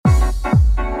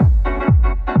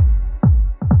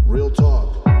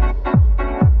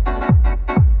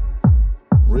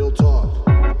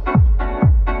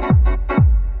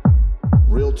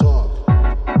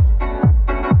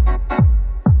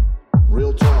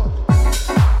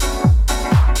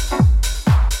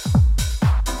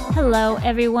Hello,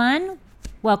 everyone.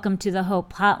 Welcome to the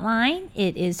Hope Hotline.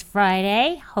 It is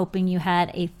Friday. Hoping you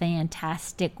had a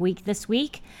fantastic week this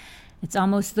week. It's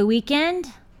almost the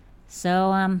weekend,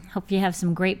 so hope you have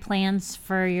some great plans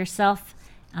for yourself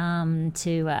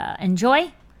to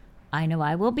enjoy. I know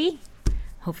I will be.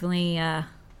 Hopefully,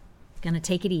 going to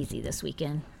take it easy this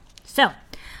weekend. So,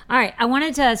 all right, I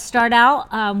wanted to start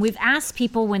out. We've asked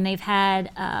people when they've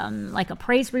had like a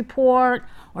praise report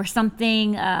or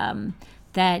something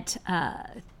that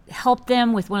helped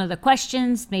them with one of the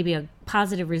questions, maybe a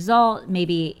positive result,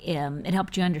 maybe it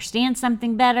helped you understand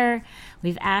something better.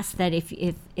 We've asked that if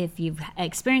you've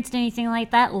experienced anything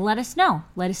like that, let us know.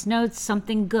 Let us know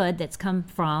something good that's come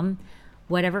from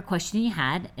whatever question you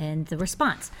had and the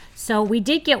response. So we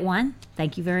did get one.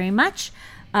 Thank you very much.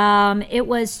 It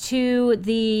was to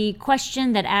the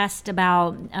question that asked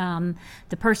about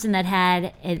the person that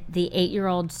had the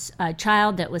 8-year-old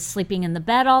child that was sleeping in the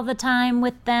bed all the time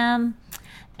with them,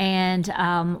 and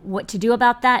what to do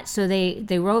about that. So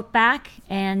they wrote back,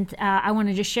 and I want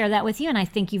to just share that with you, and I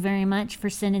thank you very much for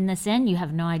sending this in. You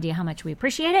have no idea how much we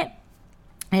appreciate it.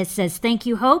 It says, "Thank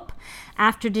you, Hope.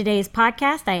 After today's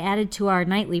podcast, I added to our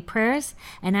nightly prayers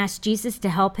and asked Jesus to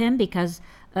help him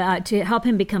to help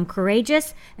him become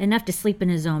courageous enough to sleep in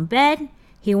his own bed.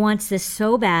 He wants this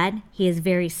so bad. He is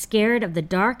very scared of the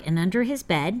dark and under his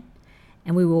bed,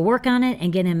 and we will work on it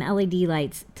and get him LED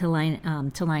lights to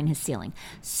line his ceiling."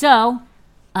 So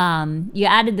you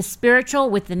added the spiritual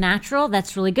with the natural.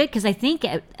 That's really good, because I think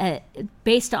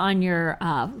based on your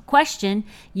question,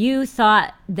 you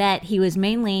thought that he was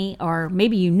mainly, or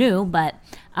maybe you knew, but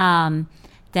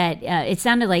that it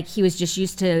sounded like he was just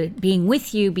used to being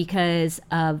with you because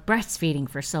of breastfeeding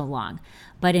for so long.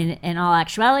 But in all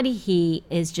actuality, he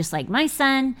is just like my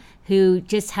son, who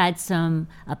just had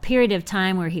a period of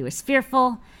time where he was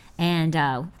fearful.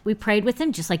 And we prayed with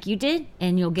him just like you did,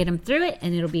 and you'll get him through it,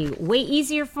 and it'll be way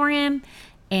easier for him.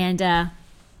 And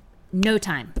no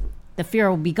time. The fear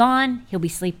will be gone. He'll be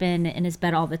sleeping in his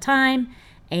bed all the time.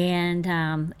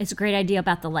 And it's a great idea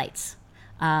about the lights.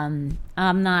 I'm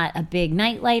not a big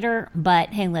night lighter, but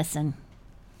hey, listen,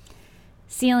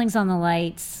 ceilings on the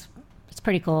lights, it's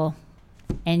pretty cool.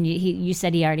 And you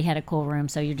said he already had a cool room,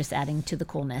 so you're just adding to the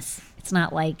coolness. It's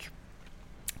not like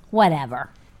whatever.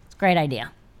 It's a great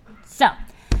idea. So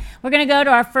we're going to go to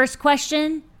our first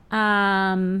question.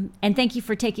 And thank you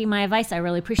for taking my advice. I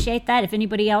really appreciate that. If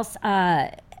anybody else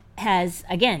has,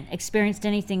 again, experienced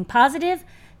anything positive,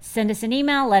 send us an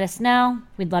email. Let us know.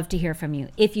 We'd love to hear from you.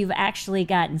 If you've actually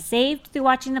gotten saved through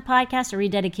watching the podcast or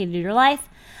rededicated your life,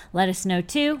 let us know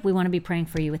too. We want to be praying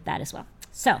for you with that as well.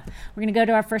 So we're going to go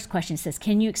to our first question. It says,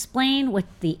 "Can you explain what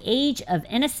the age of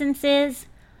innocence is,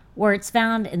 where it's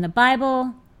found in the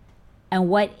Bible, and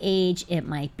what age it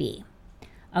might be?"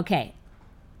 Okay,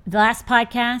 the last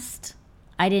podcast,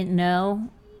 I didn't know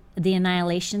the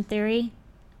annihilation theory.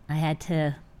 I had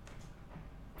to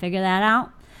figure that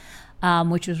out,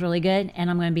 which was really good. And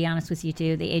I'm going to be honest with you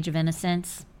too, the age of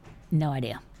innocence, no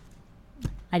idea.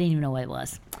 I didn't even know what it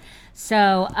was.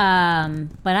 So,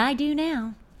 but I do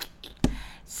now.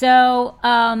 So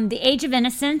the age of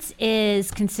innocence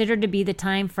is considered to be the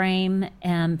time frame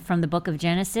from the book of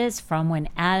Genesis, from when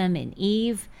Adam and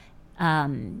Eve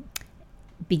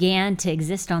began to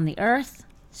exist on the earth.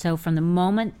 So from the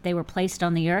moment they were placed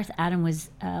on the earth, Adam was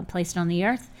placed on the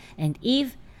earth, and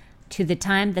Eve, to the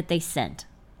time that they sinned.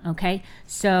 Okay,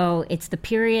 so it's the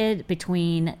period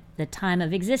between the time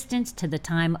of existence to the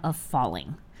time of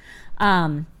falling.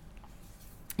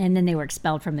 And then they were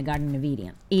expelled from the Garden of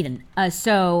Eden.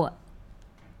 So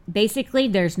basically,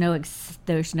 there's no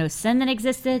sin that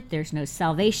existed. There's no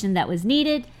salvation that was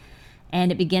needed.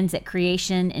 And it begins at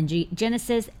creation in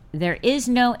Genesis. There is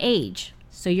no age.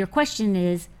 So your question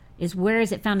is where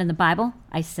is it found in the Bible?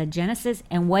 I said Genesis,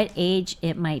 and what age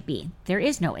it might be. There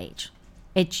is no age.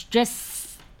 It's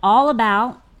just all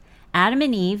about Adam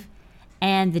and Eve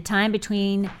and the time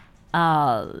between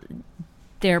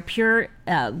their pure,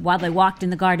 while they walked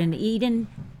in the Garden of Eden,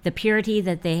 the purity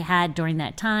that they had during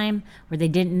that time, where they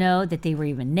didn't know that they were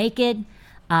even naked,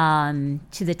 to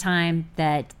the time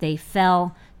that they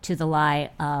fell to the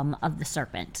lie of the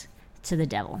serpent, to the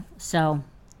devil. So,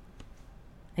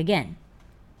 again,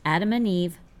 Adam and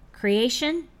Eve,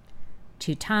 creation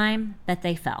to time that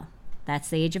they fell. That's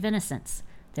the age of innocence.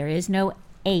 There is no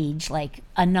age like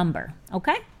a number,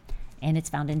 okay? And it's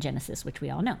found in Genesis, which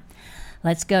we all know.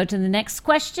 Let's go to the next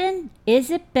question. Is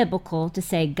it biblical to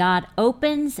say God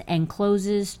opens and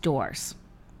closes doors?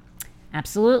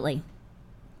 Absolutely,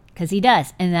 because he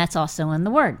does, and that's also in the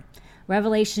Word.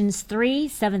 Revelations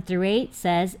 3:7-8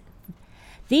 says,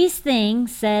 "These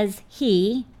things says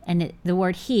he," and the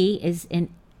word he is in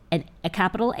a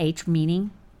capital H,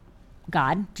 meaning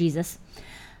God, Jesus.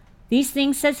 These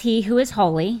things says he who is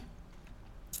holy,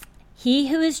 he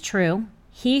who is true,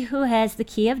 he who has the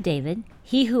key of David,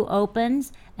 he who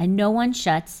opens and no one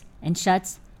shuts, and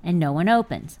shuts and no one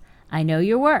opens. I know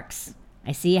your works.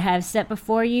 I see I have set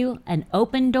before you an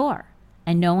open door,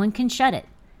 and no one can shut it.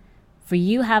 For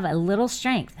you have a little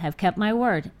strength, have kept my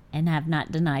word, and have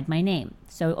not denied my name.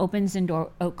 So opens and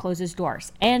closes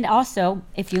doors. And also,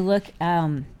 if you look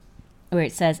where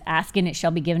it says, ask and it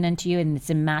shall be given unto you, and it's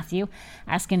in Matthew,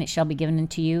 ask and it shall be given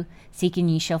unto you, seek and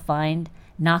ye shall find,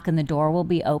 knock and the door will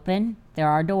be open. There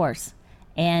are doors.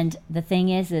 And the thing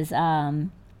is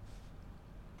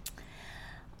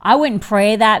I wouldn't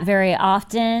pray that very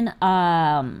often.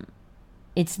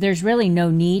 There's really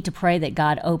no need to pray that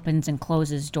God opens and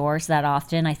closes doors that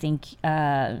often. I think,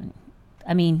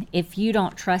 if you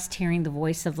don't trust hearing the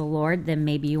voice of the Lord, then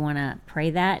maybe you want to pray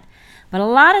that. But a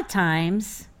lot of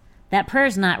times, that prayer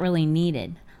is not really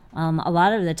needed. A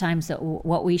lot of the times that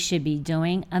what we should be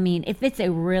doing, if it's a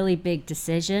really big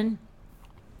decision,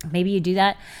 maybe you do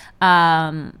that.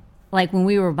 Like when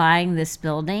we were buying this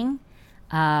building,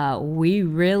 we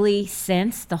really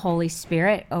sensed the Holy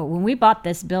Spirit. When we bought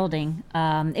this building,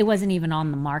 it wasn't even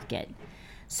on the market.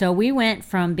 So we went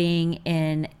from being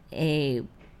in a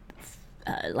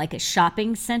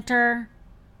shopping center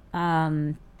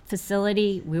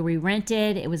facility where we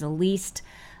rented. It was at least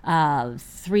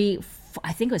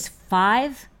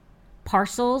 5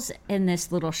 parcels in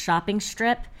this little shopping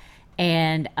strip.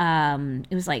 And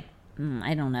it was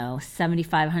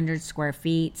 7,500 square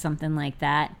feet, something like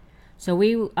that. So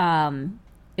it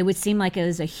would seem like it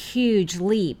was a huge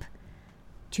leap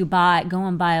to go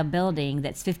and buy a building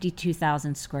that's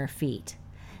 52,000 square feet.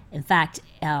 In fact,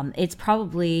 it's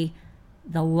probably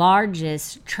the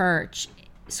largest church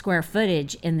square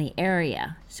footage in the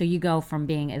area. So you go from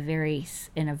being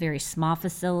in a very small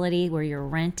facility where you're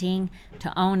renting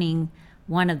to owning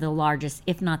one of the largest,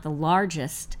 if not the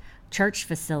largest, church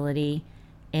facility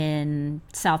in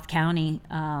South County,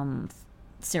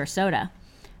 Sarasota.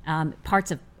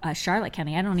 Parts of Charlotte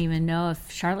County. I don't even know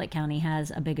if Charlotte County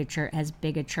has a big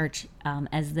a church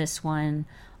as this one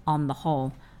on the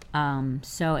whole.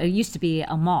 So it used to be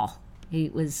a mall.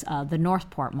 It was the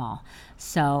Northport Mall.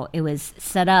 So it was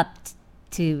set up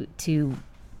to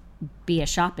be a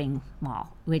shopping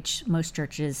mall, which most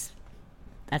churches,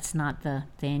 that's not the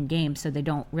end game. So they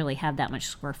don't really have that much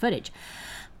square footage.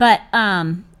 But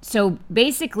so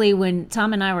basically when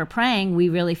Tom and I were praying, we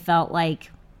really felt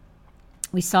like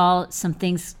we saw some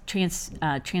things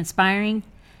transpiring,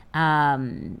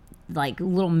 like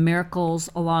little miracles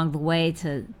along the way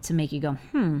to make you go,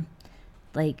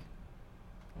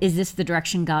 is this the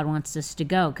direction God wants us to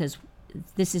go? Because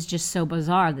this is just so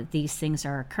bizarre that these things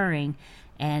are occurring,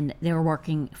 and they were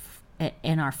working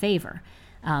in our favor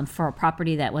for a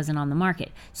property that wasn't on the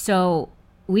market. So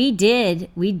we did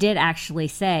actually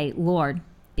say, Lord,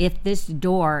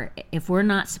 if we're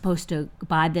not supposed to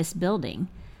buy this building,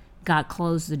 God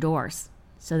closed the doors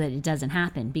so that it doesn't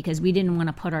happen, because we didn't want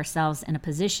to put ourselves in a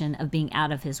position of being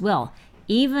out of his will,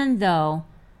 even though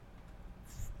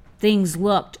things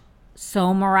looked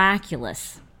so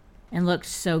miraculous and looked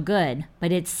so good.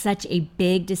 But it's such a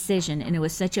big decision, and it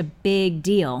was such a big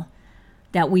deal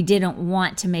that we didn't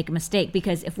want to make a mistake,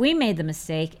 because if we made the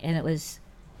mistake and it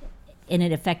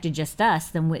affected just us,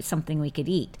 then it's something we could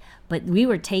eat. But we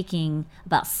were taking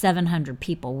about 700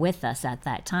 people with us at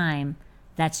that time.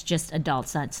 That's just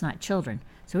adults, that's not children.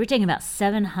 So we're taking about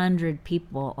 700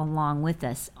 people along with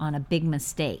us on a big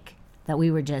mistake that we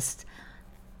were just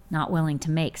not willing to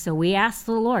make. So we asked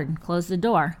the Lord, close the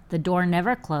door. The door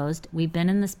never closed. We've been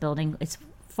in this building. It's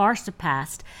far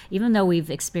surpassed, even though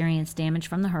we've experienced damage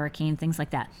from the hurricane, things like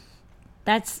that.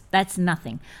 That's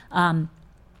nothing.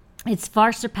 It's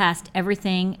far surpassed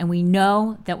everything, and we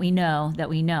know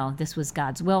this was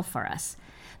God's will for us.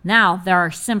 Now, there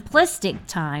are simplistic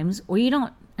times where you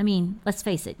don't, let's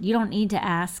face it, you don't need to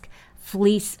ask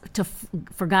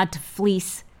for God to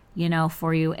fleece,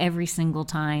 for you every single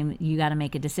time you got to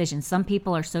make a decision. Some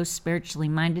people are so spiritually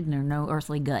minded and they're no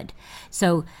earthly good.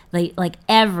 So like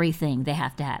everything they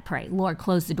have to pray, Lord,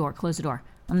 close the door.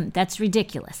 That's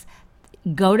ridiculous.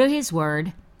 Go to his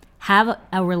word, have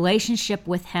a relationship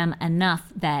with him enough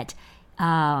that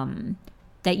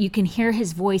you can hear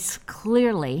his voice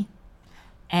clearly.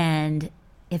 And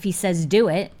if he says do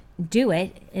it.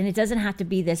 And it doesn't have to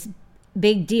be this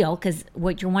big deal, because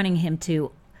what you're wanting him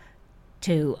to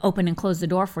open and close the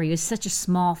door for you is such a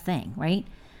small thing, right?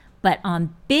 But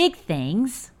on big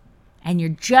things, and you're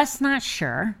just not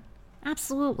sure,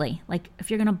 absolutely. Like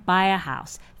if you're going to buy a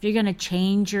house, if you're going to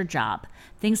change your job,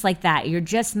 things like that, you're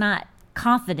just not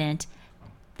confident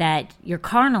that your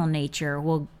carnal nature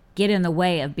will get in the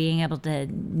way of being able to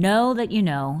know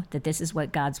that this is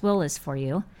what God's will is for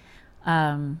you,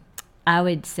 I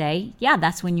would say, yeah,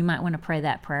 that's when you might want to pray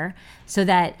that prayer, so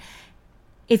that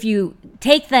if you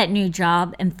take that new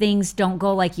job and things don't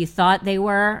go like you thought they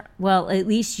were, well, at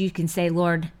least you can say,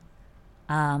 Lord,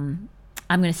 I'm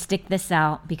going to stick this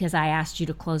out because I asked you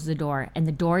to close the door, and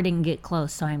the door didn't get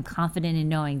closed, so I'm confident in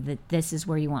knowing that this is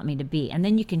where you want me to be. And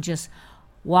then you can just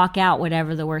walk out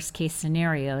whatever the worst case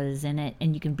scenario is in it,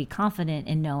 and you can be confident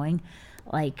in knowing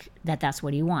like that's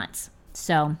what he wants.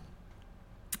 So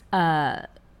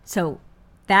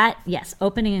that, yes,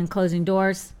 opening and closing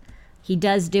doors, he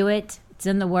does do it. It's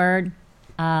in the word.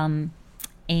 And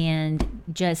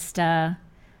just don't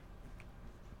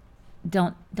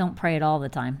pray it all the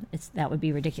time. That would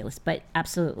be ridiculous, but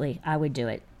absolutely I would do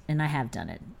it, and I have done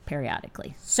it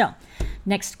periodically. So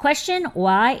next question,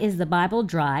 why is the Bible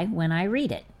dry when I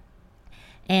read it?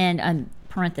 And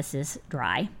parenthesis,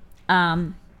 dry.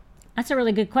 That's a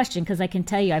really good question, because I can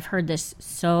tell you I've heard this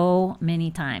so many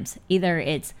times. Either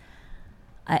it's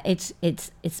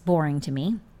boring to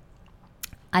me,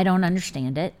 I don't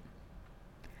understand it,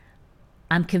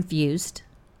 I'm confused,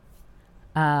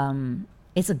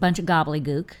 it's a bunch of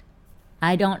gobbledygook,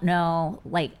 I don't know.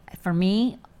 Like, for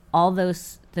me, all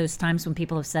those times when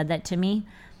people have said that to me,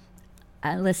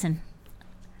 listen,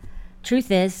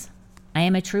 truth is, I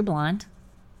am a true blonde,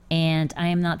 and I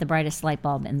am not the brightest light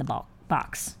bulb in the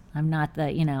box. I'm not the,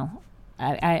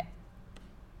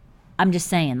 I'm just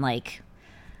saying, like,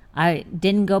 I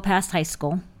didn't go past high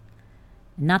school.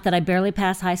 Not that I barely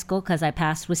passed high school, because I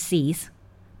passed with C's.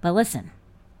 But listen,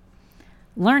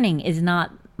 learning is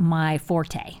not my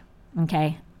forte,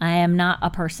 okay? I am not a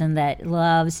person that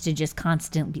loves to just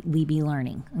constantly be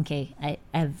learning, okay? I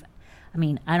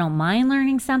don't mind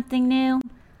learning something new,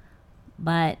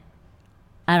 but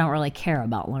I don't really care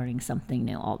about learning something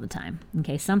new all the time,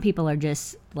 okay? Some people are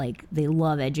just like, they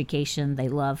love education,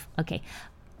 okay.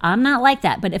 I'm not like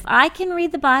that, but if I can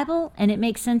read the Bible and it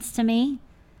makes sense to me,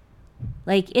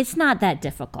 like, it's not that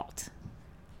difficult.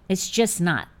 It's just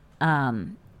not.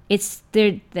 It's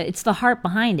the heart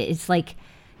behind it. It's like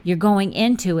you're going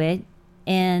into it,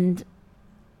 and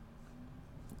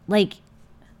like,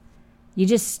 you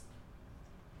just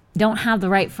don't have the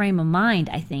right frame of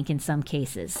mind, I think, in some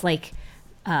cases. Like,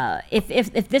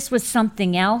 if this was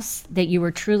something else that you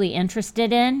were truly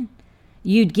interested in,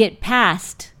 you'd get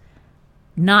past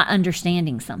not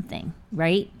understanding something,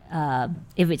 right?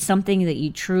 If it's something that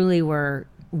you truly were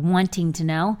wanting to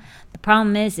know. The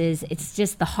problem is it's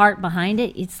just the heart behind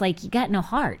it. It's like, you got no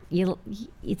heart.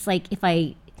 It's like, if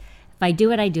I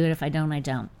do it, I do it. If I don't, I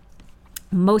don't.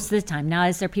 Most of the time. Now,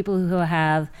 is there people who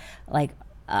have like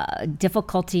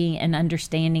difficulty in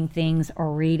understanding things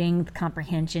or reading,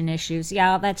 comprehension issues?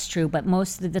 Yeah, that's true. But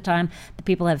most of the time, the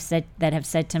people have said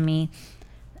to me,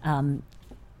 the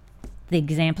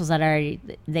examples that are,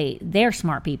 they're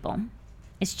smart people.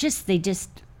 It's just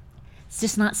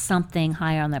not something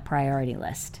high on the priority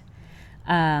list.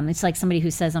 It's like somebody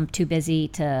who says, I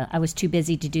was too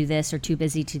busy to do this or too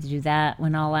busy to do that,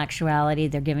 when all actuality,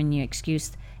 they're giving you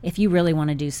excuse. If you really want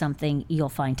to do something, you'll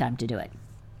find time to do it.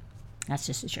 That's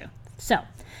just the truth. So,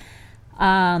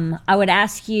 I would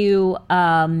ask you,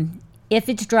 if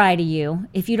it's dry to you,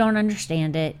 if you don't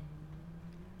understand it,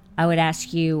 I would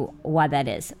ask you why that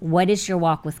is. What is your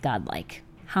walk with God like?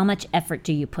 How much effort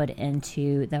do you put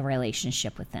into the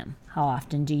relationship with Him? How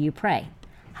often do you pray?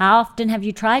 How often have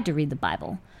you tried to read the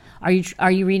Bible? Are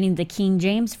you reading the King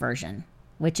James Version,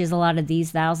 which is a lot of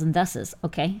these, thous, and thuses?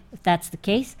 Okay, if that's the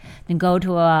case, then go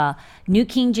to a New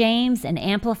King James, an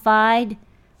Amplified,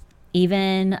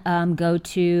 even go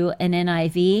to an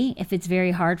NIV if it's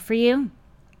very hard for you,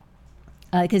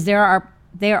 because there are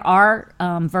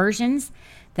versions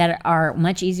that are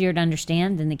much easier to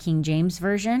understand than the King James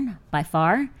Version by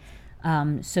far.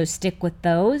 So stick with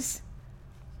those.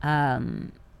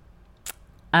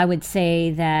 I would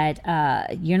say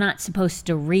that you're not supposed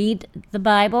to read the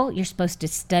Bible. You're supposed to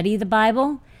study the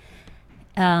Bible.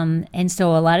 And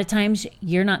so a lot of times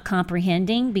you're not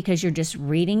comprehending because you're just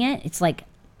reading it. It's like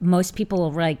most people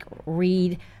will like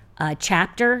read a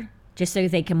chapter just so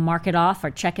they can mark it off or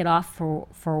check it off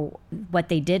for what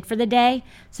they did for the day.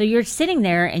 So you're sitting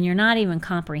there and you're not even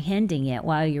comprehending it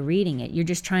while you're reading it. You're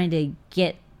just trying to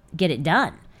get it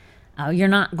done. You're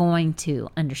not going to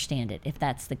understand it if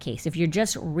that's the case. If you're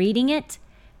just reading it,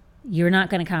 you're not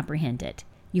going to comprehend it.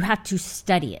 You have to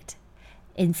study it.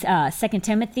 In 2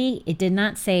 Timothy, it did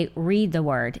not say read the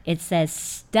word. It says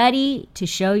study to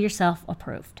show yourself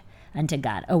approved unto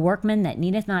God, a workman that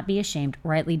needeth not be ashamed,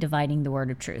 rightly dividing the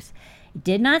word of truth. It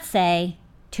did not say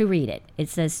to read it. It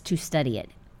says to study it.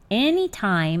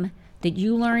 Anytime that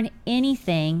you learn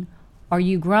anything or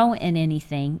you grow in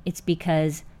anything, it's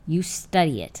because you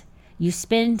study it. You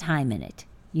spend time in it.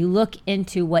 You look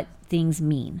into what things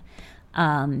mean.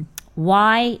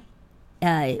 Why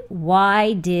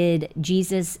did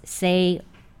Jesus say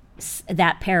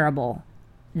that parable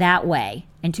that way?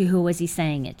 And to who was he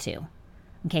saying it to?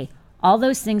 Okay, all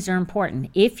those things are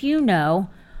important. If you know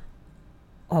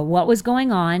what was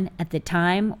going on at the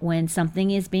time when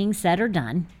something is being said or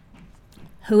done,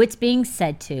 who it's being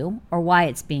said to, or why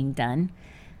it's being done,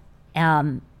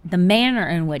 the manner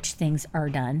in which things are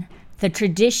done, the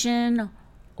tradition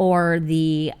or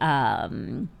the,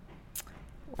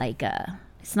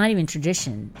 it's not even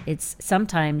tradition. It's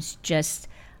sometimes just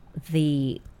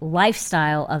the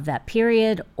lifestyle of that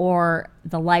period or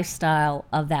the lifestyle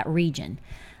of that region.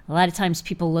 A lot of times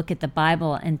people look at the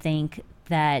Bible and think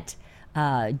that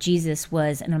Jesus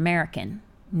was an American.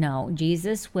 No,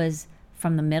 Jesus was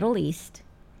from the Middle East.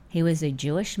 He was a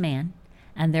Jewish man,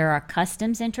 and there are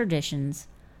customs and traditions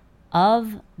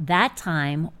of that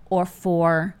time or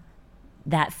for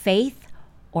that faith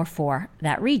or for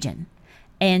that region.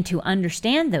 And to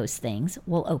understand those things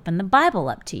will open the Bible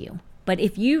up to you. But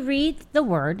if you read the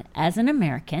word as an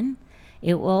American,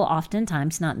 it will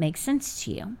oftentimes not make sense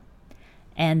to you.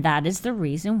 And that is the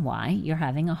reason why you're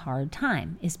having a hard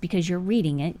time, is because you're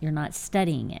reading it, you're not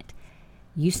studying it.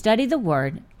 You study the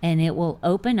word and it will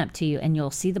open up to you and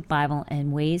you'll see the Bible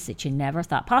in ways that you never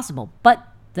thought possible. But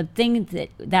the thing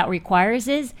that requires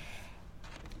is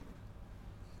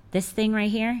this thing right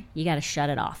here, you got to shut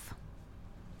it off.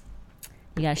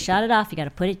 You got to shut it off. You got to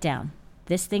put it down.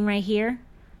 This thing right here,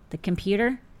 the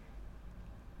computer,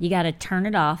 you got to turn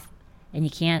it off and you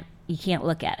can't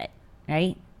look at it,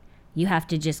 right? You have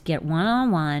to just get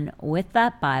one-on-one with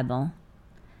that Bible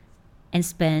and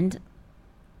spend,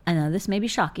 I know this may be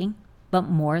shocking, but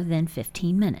more than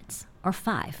 15 minutes or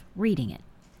 5 reading it.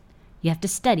 You have to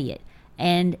study it.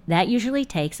 And that usually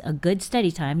takes a good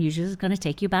study time. Usually it's going to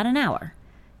take you about an hour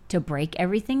to break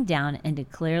everything down and to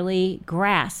clearly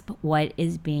grasp what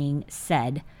is being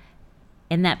said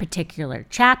in that particular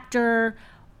chapter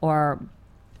or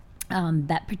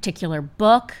that particular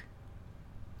book.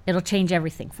 It'll change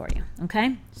everything for you,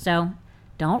 okay? So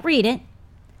don't read it,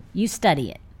 you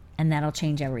study it, and that'll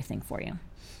change everything for you.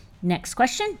 Next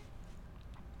question.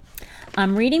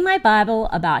 I'm reading my Bible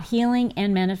about healing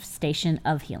and manifestation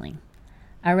of healing.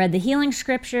 I read the healing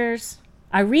scriptures,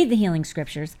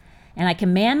 and I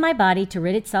command my body to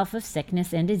rid itself of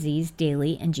sickness and disease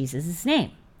daily in Jesus'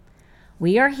 name.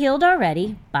 We are healed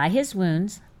already by his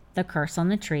wounds, the curse on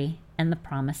the tree, and the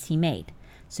promise he made.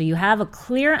 So you have a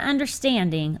clear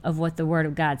understanding of what the Word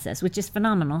of God says, which is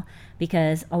phenomenal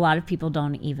because a lot of people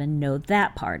don't even know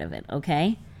that part of it,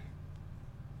 okay?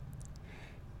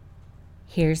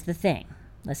 Here's the thing.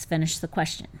 Let's finish the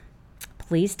question.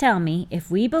 Please tell me,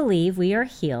 if we believe we are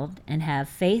healed and have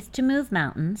faith to move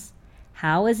mountains,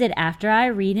 how is it after I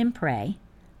read and pray,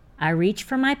 I reach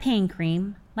for my pain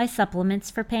cream, my supplements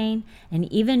for pain,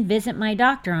 and even visit my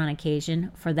doctor on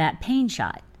occasion for that pain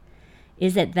shot?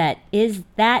 Is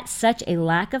that such a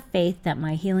lack of faith that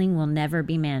my healing will never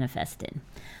be manifested?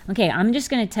 Okay, I'm just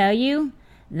going to tell you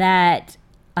that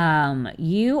there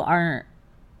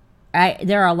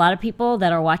are a lot of people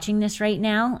that are watching this right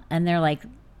now, and they're like,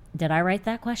 did I write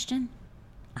that question?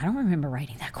 I don't remember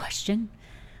writing that question.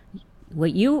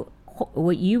 What you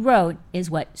wrote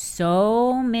is what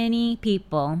so many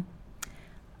people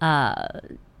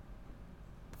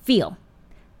feel.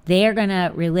 They're going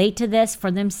to relate to this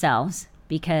for themselves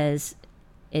because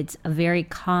it's a very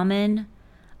common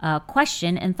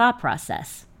question and thought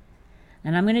process.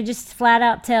 And I'm going to just flat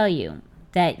out tell you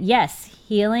that yes,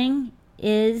 healing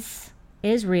is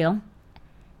real,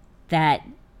 that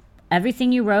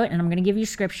everything you wrote, and I'm going to give you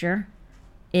scripture,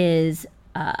 is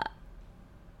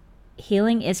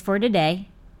healing is for today.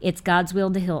 It's God's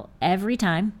will to heal every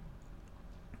time.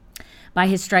 By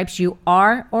his stripes you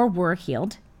are or were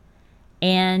healed.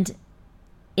 And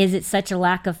is it such a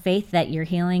lack of faith that your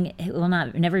healing will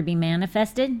never be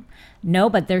manifested? No,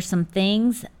 but there's some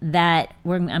things that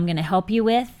I'm going to help you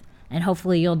with, and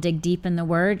hopefully you'll dig deep in the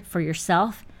Word for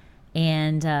yourself,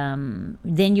 and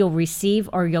then you'll receive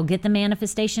or you'll get the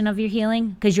manifestation of your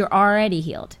healing because you're already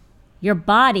healed. Your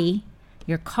body,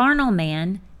 your carnal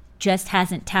man, just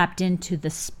hasn't tapped into the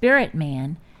spirit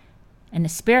man, and the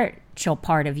spiritual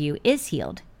part of you is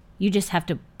healed. You just have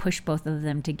to push both of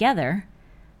them together.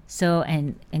 So,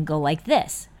 and go like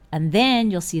this, and then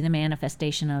you'll see the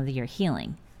manifestation of your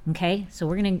healing. Okay, so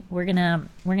we're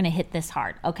gonna hit this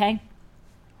hard. Okay,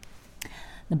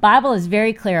 the Bible is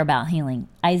very clear about healing.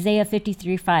 Isaiah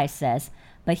 53:5 says,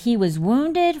 But he was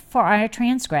wounded for our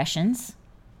transgressions,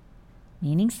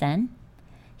 meaning sin.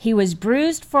 He was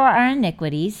bruised for our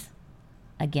iniquities,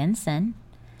 again sin.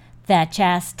 That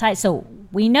chastisement. So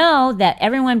we know that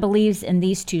everyone believes in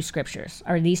these two scriptures,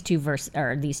 or these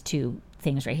two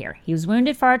things right here. He was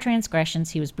wounded for our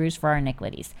transgressions. He was bruised for our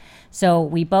iniquities.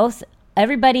 So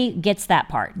everybody gets that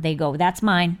part. They go, that's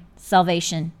mine.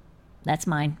 Salvation, that's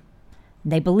mine.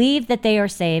 They believe that they are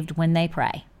saved when they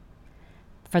pray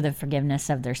for the forgiveness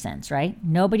of their sins, right?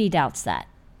 Nobody doubts that.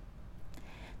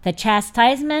 The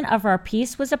chastisement of our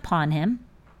peace was upon him,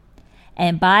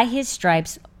 and by his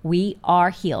stripes we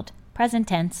are healed. Present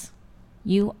tense,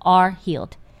 you are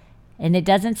healed. And it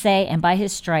doesn't say, and by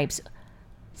his stripes,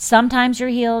 sometimes you're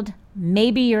healed,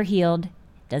 maybe you're healed.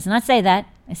 It does not say that.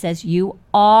 It says you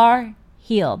are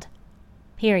healed,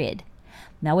 period.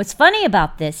 Now, what's funny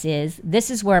about this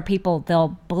is where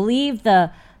they'll believe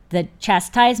the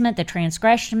chastisement, the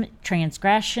transgression,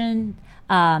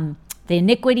 the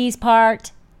iniquities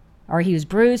part, or he was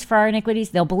bruised for our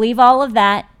iniquities. They'll believe all of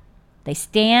that. They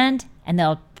stand and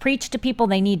they'll preach to people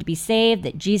they need to be saved,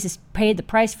 that Jesus paid the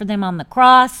price for them on the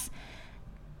cross,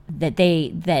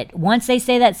 that once they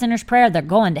say that sinner's prayer, they're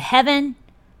going to heaven.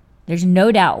 There's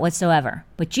no doubt whatsoever.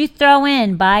 But you throw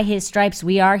in, by his stripes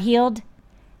we are healed,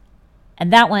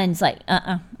 and that one's like,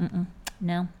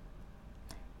 no.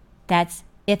 That's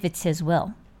if it's his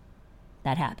will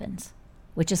that happens,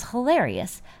 which is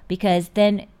hilarious, because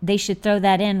then they should throw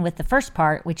that in with the first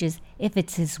part, which is if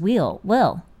it's his will,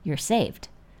 you're saved.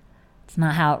 It's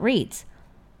not how it reads.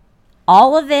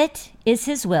 All of it is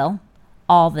his will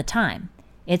all the time.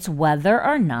 It's whether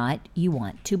or not you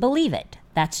want to believe it.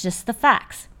 That's just the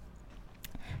facts.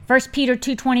 1 Peter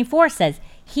 2:24 says,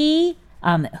 he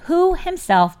who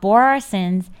himself bore our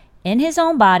sins in his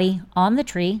own body on the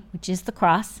tree, which is the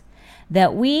cross,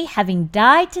 that we, having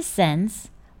died to sins,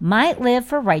 might live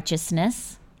for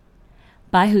righteousness,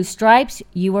 by whose stripes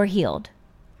you were healed.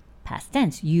 Past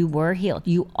tense, you were healed.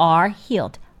 You are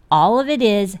healed. All of it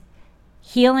is,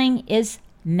 healing is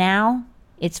now.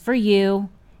 It's for you.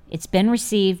 It's been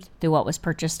received through what was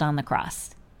purchased on the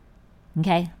cross.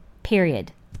 Okay?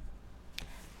 Period.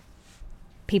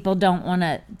 People don't want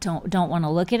to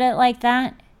look at it like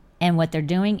that, and what they're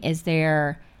doing is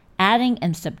they're adding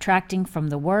and subtracting from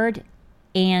the word,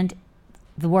 and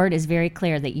the word is very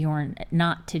clear that you're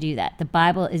not to do that. The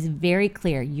Bible is very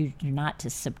clear. You're not to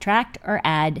subtract or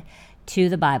add to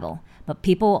the Bible, but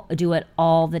people do it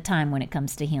all the time when it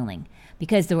comes to healing,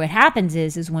 because what happens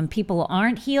is when people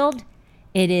aren't healed,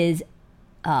 it is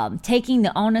taking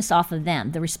the onus off of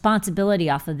them, the responsibility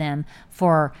off of them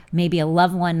for maybe a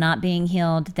loved one not being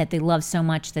healed that they love so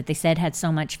much, that they said had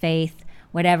so much faith,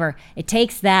 whatever. It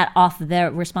takes that off of their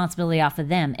responsibility off of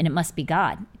them, and it must be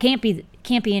God. It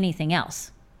can't be anything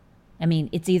else. I mean,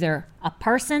 it's either a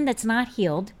person that's not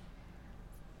healed,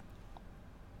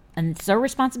 and it's their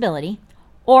responsibility,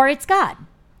 or it's God.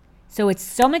 So it's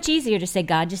so much easier to say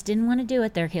God just didn't want to do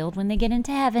it. They're healed when they get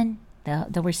into heaven.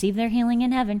 They'll receive their healing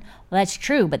in heaven. Well, that's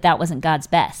true, but that wasn't God's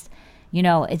best. You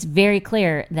know, it's very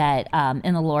clear that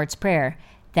in the Lord's Prayer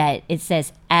that it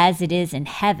says, as it is in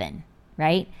heaven,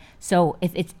 right? So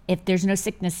if there's no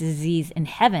sickness, disease in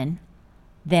heaven,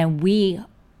 then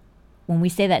when we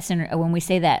say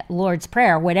that Lord's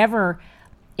Prayer, whatever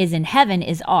is in heaven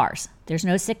is ours. There's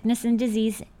no sickness and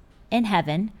disease in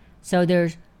heaven, so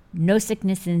there's no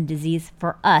sickness and disease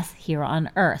for us here on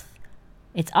earth.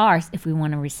 It's ours if we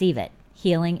want to receive it.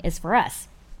 Healing is for us.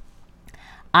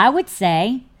 I would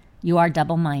say you are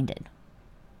double-minded.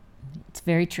 It's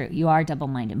very true. You are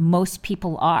double-minded. Most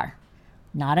people are.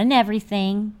 Not in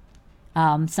everything.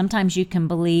 Sometimes you can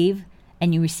believe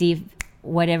and you receive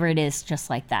whatever it is just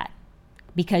like that.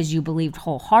 Because you believed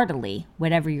wholeheartedly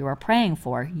whatever you were praying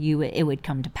for, it would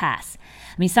come to pass.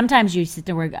 I mean, sometimes you sit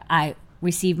there where I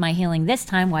received my healing this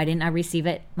time. Why didn't I receive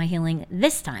my healing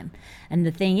this time? And the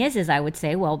thing is I would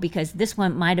say, well, because this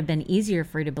one might have been easier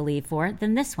for you to believe for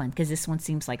than this one, because this one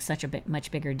seems like such a much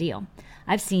bigger deal.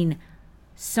 I've seen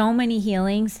so many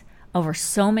healings over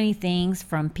so many things,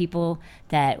 from people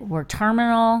that were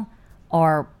terminal,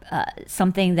 or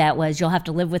something that was, you'll have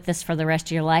to live with this for the rest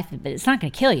of your life, but it's not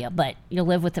going to kill you, but you'll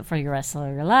live with it for the rest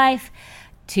of your life,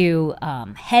 to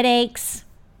headaches,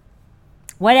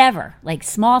 whatever, like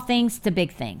small things to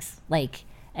big things. Like,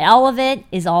 all of it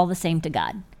is all the same to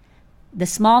God. The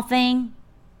small thing,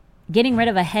 getting rid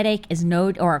of a headache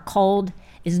or a cold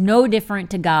is no different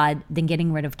to God than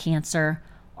getting rid of cancer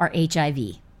or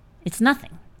HIV. It's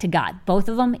nothing to God. Both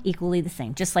of them equally the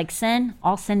same. Just like sin,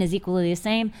 all sin is equally the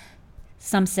same.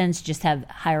 Some sins just have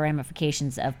higher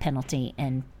ramifications of penalty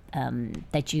and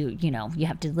that you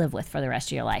have to live with for the rest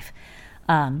of your life.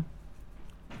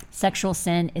 Sexual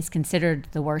sin is considered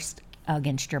the worst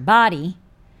against your body,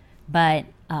 but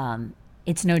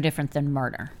it's no different than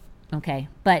murder. Okay,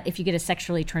 but if you get a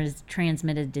sexually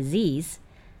transmitted disease,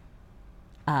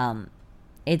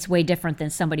 it's way different than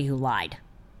somebody who lied.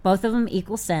 Both of them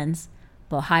equal sins,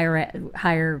 but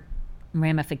higher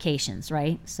ramifications,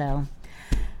 right? So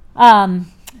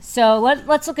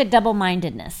let's look at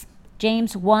double-mindedness.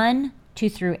 James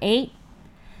 1:2-8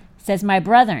 says, "My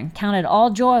brethren, count it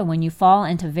all joy when you fall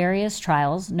into various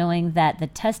trials, knowing that the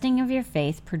testing of your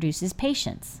faith produces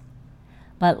patience.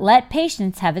 But let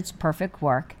patience have its perfect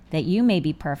work, that you may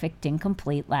be perfect and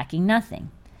complete, lacking nothing.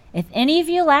 If any of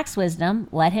you lacks wisdom,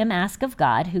 let him ask of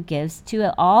God, who gives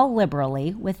to all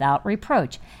liberally without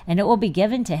reproach, and it will be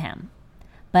given to him.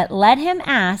 But let him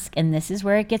ask," and this is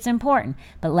where it gets important,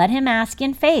 "but let him ask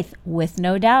in faith with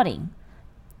no doubting.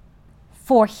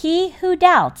 For he who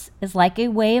doubts is like a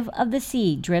wave of the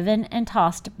sea driven and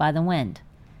tossed by the wind.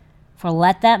 For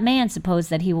let that man suppose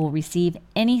that he will receive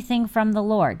anything from the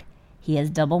Lord. He is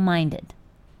double-minded.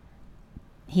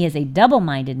 He is a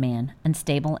double-minded man,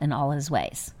 unstable in all his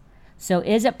ways." So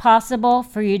is it possible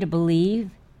for you to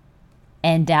believe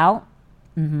and doubt?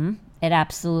 It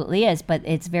absolutely is, but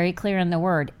it's very clear in the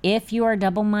word. If you are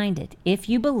double-minded, if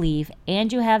you believe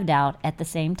and you have doubt at the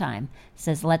same time, it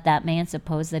says, let that man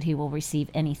suppose that he will receive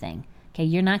anything. Okay,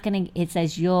 you're not going to, it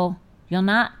says you'll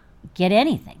not get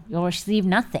anything. You'll receive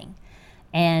nothing.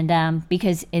 And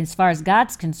because as far as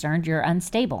God's concerned, you're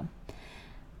unstable.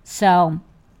 So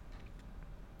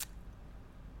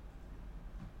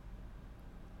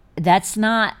that's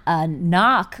not a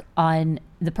knock on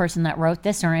the person that wrote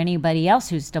this or anybody else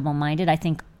who's double-minded. I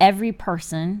think every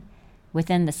person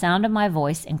within the sound of my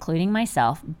voice, including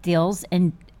myself, deals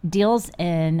in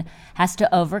has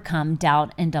to overcome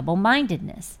doubt and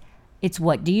double-mindedness. It's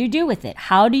what do you do with it?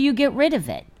 How do you get rid of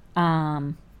it?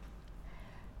 And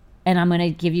I'm going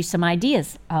to give you some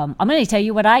ideas. I'm going to tell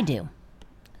you what I do.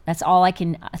 That's all I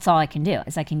can do,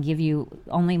 is I can give you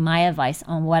only my advice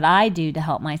on what I do to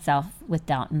help myself with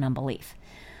doubt and unbelief.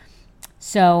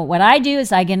 So what I do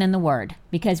is I get in the Word,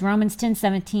 because Romans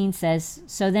 10:17 says,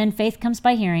 "So then faith comes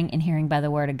by hearing, and hearing by the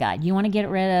Word of God." You want to get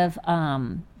rid of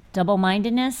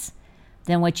double-mindedness?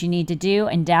 Then what you need to do,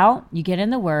 and doubt, you get in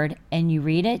the Word and you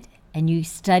read it and you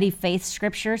study faith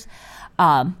scriptures.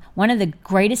 One of the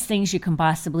greatest things you can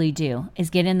possibly do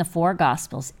is get in the 4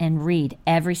 Gospels and read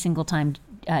every single time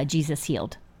Jesus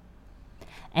healed.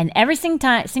 And every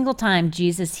single time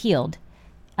Jesus healed,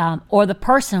 or the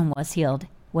person was healed,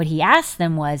 what he asked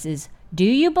them is, do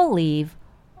you believe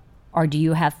or do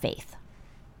you have faith?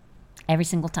 Every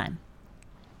single time.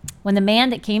 When the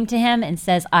man that came to him and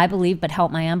says, "I believe, but help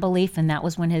my unbelief," and that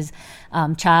was when his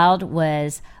child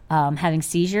was having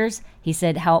seizures, he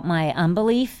said, "Help my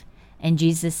unbelief." And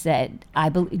Jesus said,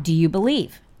 "Do you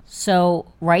believe?" So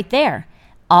right there,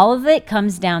 all of it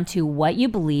comes down to what you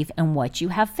believe and what you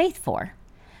have faith for.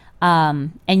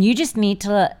 And you just need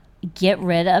to get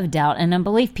rid of doubt and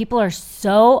unbelief. People are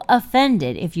so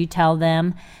offended if you tell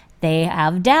them they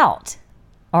have doubt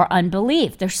or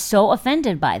unbelief. They're so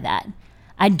offended by that.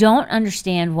 I don't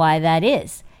understand why that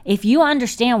is. If you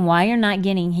understand why you're not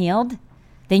getting healed,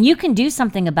 then you can do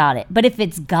something about it. But if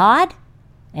it's God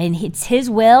and it's his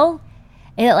will,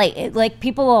 like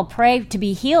people will pray to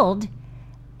be healed,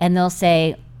 and they'll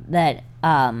say that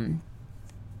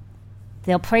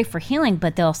they'll pray for healing,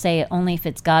 but they'll say only if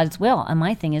it's God's will. And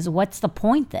my thing is, what's the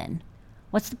point then?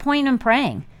 What's the point in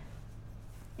praying?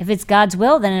 If it's God's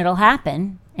will, then it'll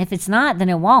happen. If it's not, then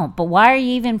it won't. But why are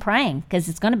you even praying? Because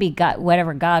it's going to be God,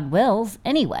 whatever God wills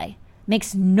anyway.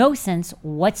 Makes no sense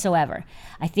whatsoever.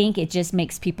 I think it just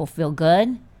makes people feel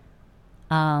good.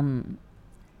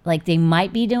 Like they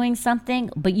might be doing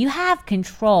something, but you have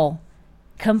control,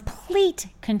 complete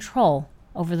control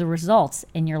over the results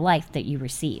in your life that you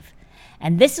receive.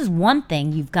 And this is one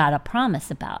thing you've got a promise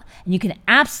about, and you can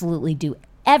absolutely do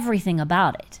everything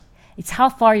about it. It's how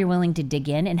far you're willing to dig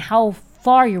in and how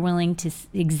far you're willing to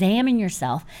examine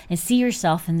yourself and see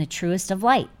yourself in the truest of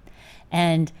light,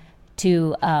 and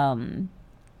to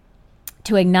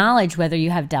acknowledge whether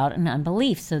you have doubt and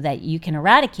unbelief so that you can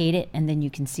eradicate it, and then you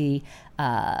can see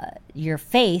your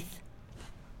faith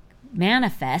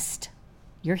manifest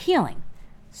your healing.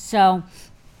 So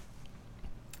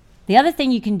the other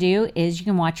thing you can do is you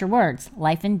can watch your words.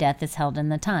 Life and death is held in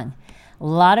the tongue. A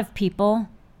lot of people,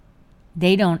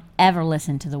 they don't ever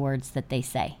listen to the words that they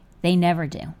say. They never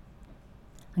do.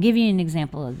 I'll give you an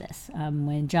example of this.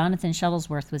 When Jonathan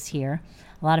Shuttlesworth was here,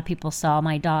 a lot of people saw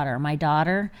my daughter. My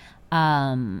daughter,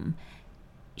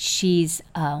 she's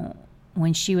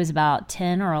when she was about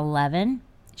 10 or 11,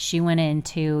 she went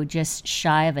into just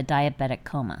shy of a diabetic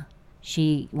coma.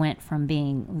 She went from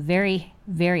being very,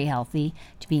 very healthy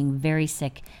to being very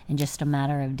sick in just a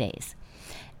matter of days.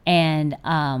 And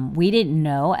we didn't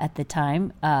know at the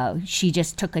time. She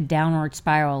just took a downward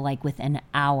spiral like within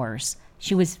hours.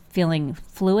 She was feeling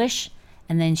fluish,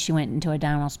 and then she went into a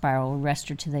downward spiral. We rushed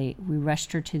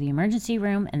her to the emergency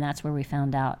room, and that's where we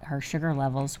found out her sugar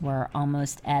levels were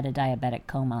almost at a diabetic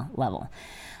coma level.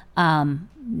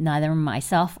 Neither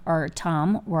myself or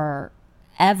Tom were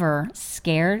ever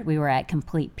scared. We were at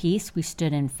complete peace. We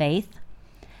stood in faith.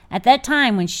 At that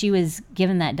time, when she was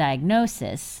given that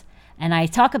diagnosis, and I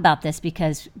talk about this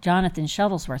because Jonathan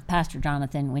Shuttlesworth, Pastor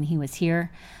Jonathan, when he was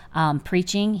here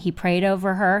preaching, he prayed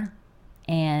over her,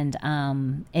 and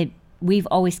we've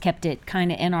always kept it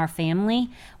kind of in our family.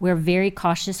 We're very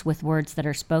cautious with words that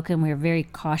are spoken. We're very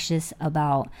cautious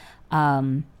about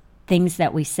things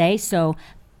that we say. So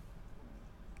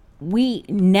we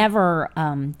never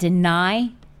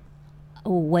deny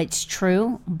what's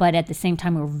true, but at the same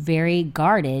time, we're very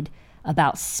guarded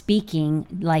about speaking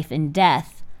life and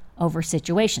death over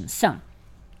situations. So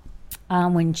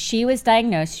when she was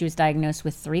diagnosed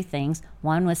with 3 things.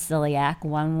 One was celiac,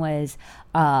 one was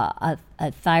a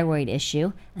thyroid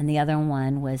issue, and the other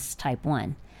one was type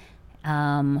 1.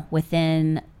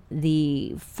 Within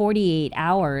the 48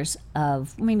 hours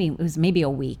of, maybe a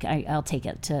week, I'll take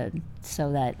it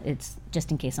so that it's just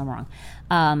in case I'm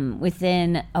wrong.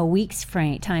 Within a week's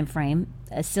time frame,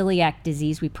 a celiac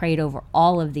disease, we prayed over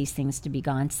all of these things to be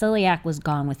gone. Celiac was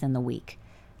gone within the week.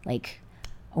 Like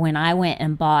when I went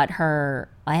and bought her,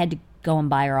 I had to go and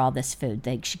buy her all this food.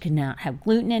 Like she could not have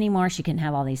gluten anymore. She couldn't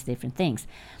have all these different things.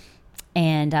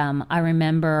 And I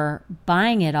remember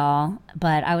buying it all,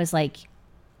 but I was like,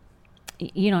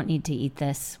 you don't need to eat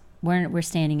this. We're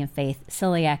standing in faith.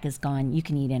 Celiac is gone. You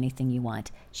can eat anything you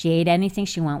want. She ate anything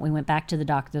she wanted. We went back to the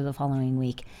doctor the following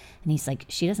week, and he's like,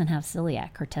 she doesn't have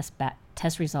celiac. Her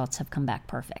test results have come back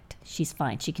perfect. She's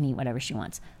fine. She can eat whatever she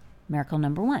wants. Miracle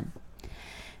number 1.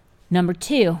 Number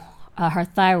 2, her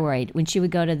thyroid. When she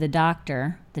would go to the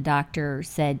doctor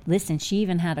said, listen, she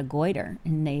even had a goiter,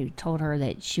 and they told her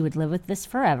that she would live with this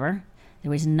forever. There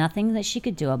was nothing that she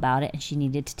could do about it, and she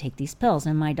needed to take these pills.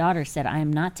 And my daughter said, I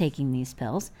am not taking these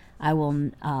pills.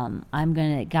 God's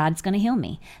gonna heal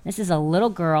me. This is a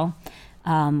little girl.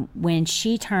 When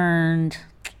she turned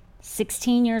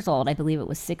 16 years old, I believe it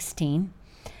was 16,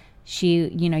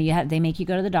 they make you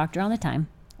go to the doctor all the time.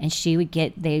 And she would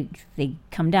they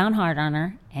come down hard on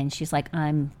her, and she's like,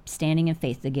 I'm standing in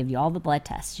faith. They give you all the blood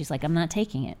tests. She's like, I'm not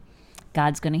taking it.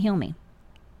 God's gonna heal me.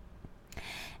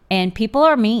 And people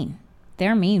are mean.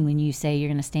 They're mean when you say you're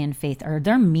going to stand in faith, or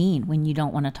they're mean when you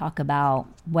don't want to talk about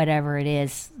whatever it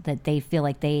is that they feel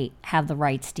like they have the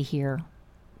rights to hear,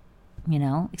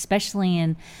 especially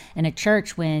in a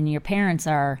church when your parents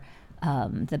are,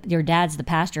 your dad's the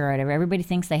pastor or whatever. Everybody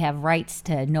thinks they have rights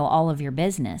to know all of your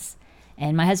business.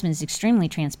 And my husband is extremely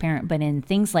transparent, but in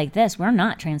things like this, we're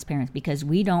not transparent because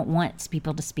we don't want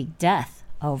people to speak death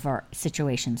over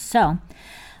situations. So,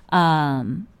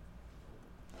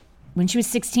 when she was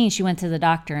 16, she went to the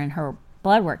doctor, and her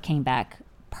blood work came back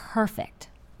perfect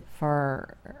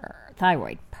for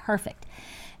thyroid, perfect.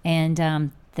 And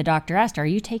the doctor asked her, are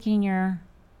you taking your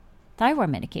thyroid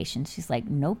medication? She's like,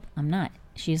 nope, I'm not.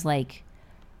 She's like,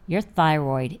 your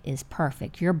thyroid is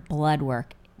perfect. Your blood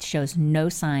work shows no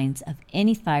signs of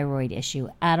any thyroid issue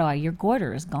at all. Your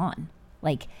goiter is gone.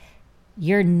 Like,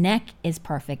 your neck is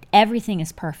perfect. Everything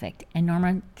is perfect. And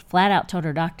Norma flat out told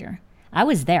her doctor, I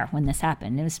was there when this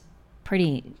happened. It was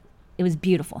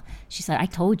beautiful. She said, I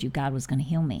told you God was going to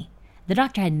heal me. The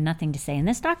doctor had nothing to say. And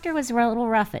this doctor was a little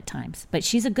rough at times, but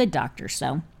she's a good doctor.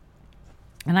 So,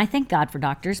 and I thank God for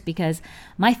doctors, because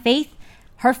my faith,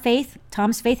 her faith,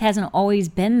 Tom's faith hasn't always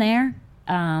been there.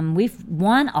 We've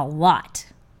won a lot.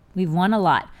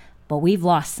 But we've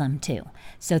lost some too.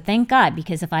 So thank God,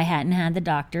 because if I hadn't had the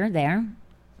doctor there,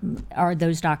 or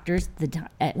those doctors,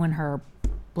 when her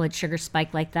blood sugar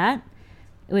spiked like that,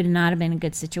 it would not have been a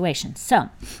good situation. So,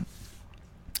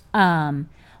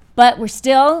 but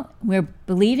we're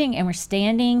believing, and we're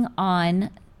standing on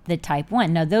the type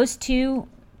 1. Now, those 2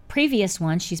 previous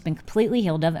ones, she's been completely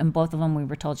healed of, and both of them we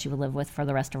were told she would live with for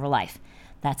the rest of her life.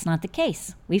 That's not the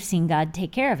case. We've seen God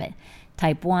take care of it.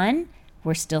 Type 1,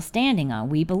 we're still standing on.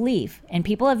 We believe. And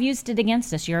people have used it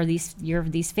against us. You're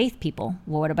these faith people.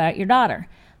 Well, what about your daughter?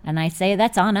 And I say,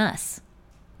 that's on us.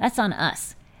 That's on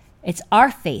us. It's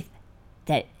our faith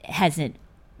that hasn't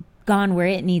gone where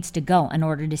it needs to go in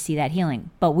order to see that healing.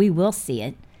 But we will see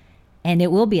it, and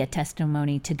it will be a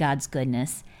testimony to God's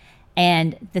goodness.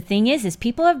 And the thing is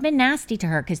people have been nasty to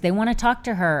her because they want to talk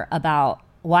to her about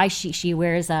why she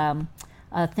wears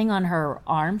a thing on her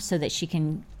arm so that she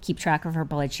can keep track of her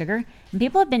blood sugar. And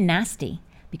people have been nasty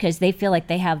because they feel like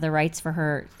they have the rights for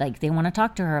her, like they want to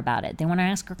talk to her about it. They want to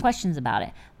ask her questions about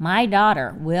it. My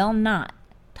daughter will not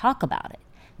talk about it.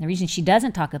 And the reason she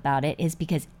doesn't talk about it is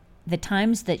because the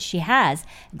times that she has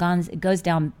goes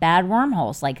down bad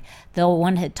wormholes. Like they'll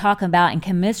want to talk about and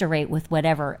commiserate with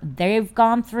whatever they've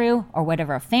gone through or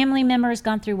whatever a family member has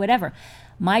gone through, whatever.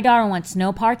 My daughter wants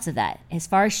no parts of that. As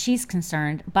far as she's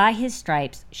concerned, by his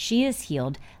stripes, she is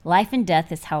healed. Life and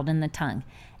death is held in the tongue.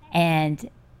 And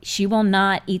she will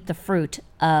not eat the fruit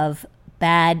of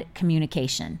bad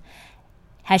communication.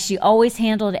 Has she always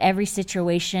handled every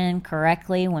situation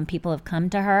correctly when people have come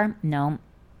to her? No,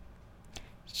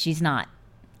 she's not.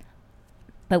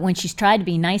 But when she's tried to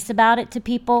be nice about it to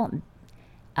people,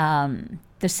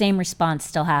 the same response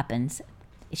still happens.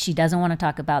 She doesn't want to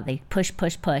talk about it. They push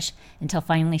until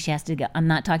finally she has to go, I'm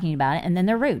not talking about it. And then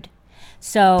they're rude.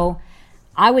 So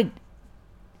I would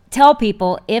tell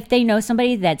people, if they know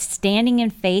somebody that's standing in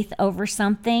faith over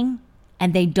something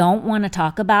and they don't want to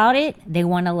talk about it, they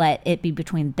want to let it be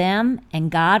between them and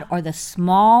God or the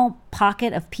small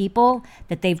pocket of people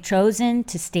that they've chosen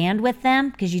to stand with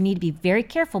them, because you need to be very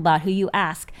careful about who you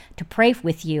ask to pray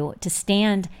with you, to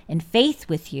stand in faith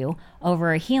with you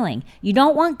over a healing. You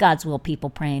don't want God's will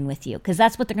people praying with you, because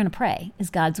that's what they're going to pray,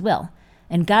 is God's will.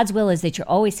 And God's will is that you're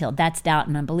always healed. That's doubt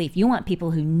and unbelief. You want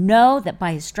people who know that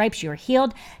by his stripes you're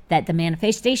healed, that the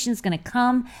manifestation is going to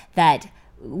come, that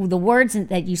the words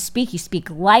that you speak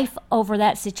life over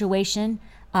that situation.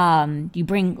 You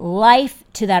bring life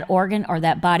to that organ or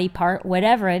that body part,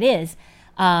 whatever it is.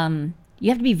 You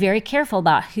have to be very careful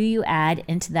about who you add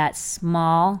into that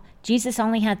small. Jesus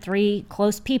only had 3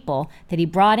 close people that he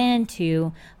brought in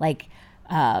to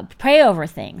pray over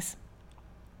things.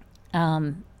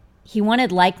 He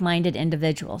wanted like-minded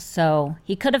individuals. So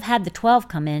he could have had the 12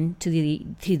 come in to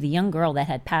the young girl that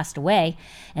had passed away,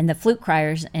 and the flute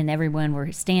criers and everyone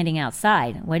were standing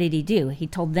outside. What did he do? He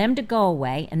told them to go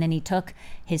away, and then he took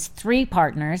his 3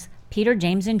 partners, Peter,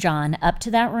 James, and John, up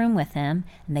to that room with him,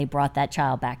 and they brought that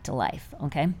child back to life.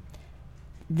 Okay?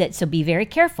 So be very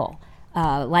careful.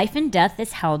 Life and death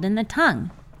is held in the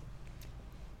tongue.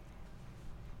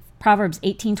 Proverbs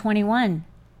 18:21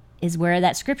 is where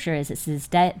that scripture is. It says,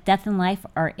 death and life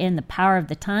are in the power of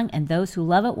the tongue, and those who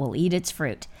love it will eat its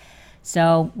fruit.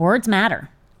 So words matter.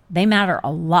 They matter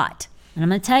a lot. And I'm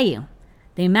going to tell you,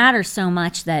 they matter so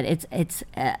much that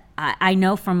I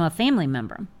know from a family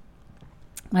member.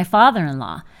 My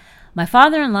father-in-law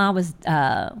was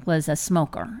a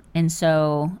smoker. And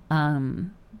so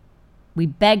we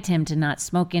begged him to not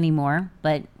smoke anymore.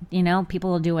 But,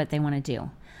 people will do what they want to do.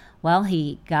 Well,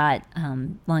 he got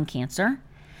lung cancer.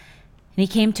 And he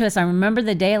came to us, I remember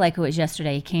the day like it was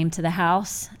yesterday. He came to the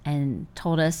house and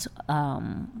told us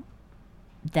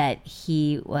that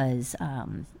he was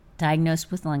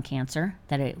diagnosed with lung cancer,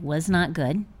 that it was not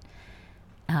good,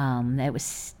 that it was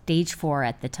stage 4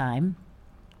 at the time.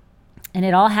 And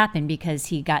it all happened because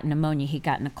he got pneumonia, he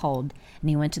got in a cold, and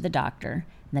he went to the doctor.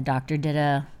 And the doctor did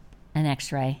an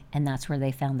x-ray, and that's where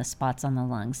they found the spots on the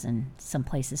lungs and some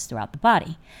places throughout the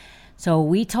body. So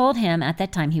we told him at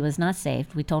that time, he was not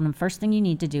saved. We told him, first thing you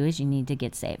need to do is you need to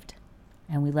get saved.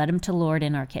 And we led him to Lord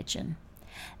in our kitchen.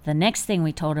 The next thing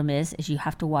we told him is you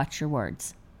have to watch your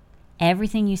words.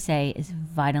 Everything you say is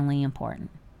vitally important.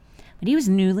 But he was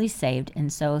newly saved,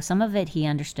 and so some of it he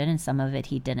understood and some of it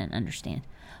he didn't understand.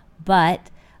 But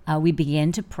we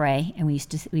began to pray, and we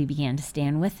began to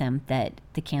stand with him that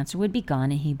the cancer would be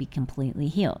gone and he'd be completely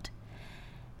healed.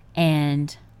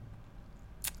 And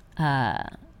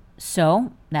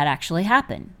so that actually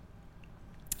happened.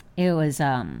 It was,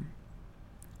 it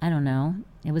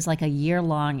was like a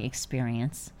year-long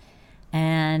experience.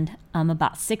 And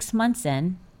about 6 months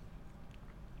in,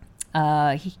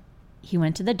 he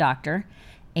went to the doctor,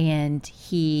 and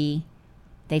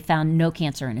they found no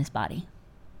cancer in his body.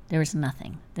 There was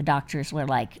nothing. The doctors were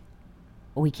like,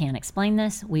 we can't explain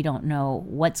this. We don't know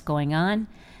what's going on,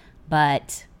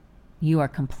 but you are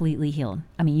completely healed.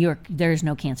 I mean, there's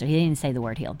no cancer. He didn't say the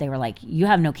word healed. They were like, you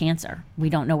have no cancer. We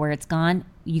don't know where it's gone.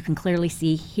 You can clearly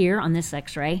see here on this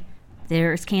x-ray,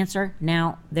 there's cancer.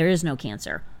 Now there is no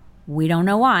cancer. We don't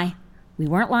know why. We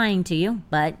weren't lying to you,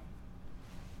 but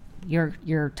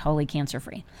you're totally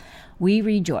cancer-free. We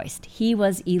rejoiced. He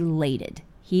was elated.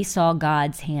 He saw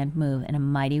God's hand move in a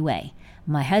mighty way.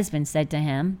 My husband said to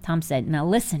him, Tom said, now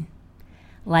listen,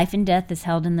 life and death is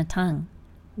held in the tongue.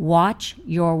 Watch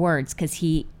your words, because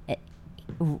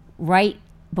right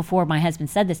before my husband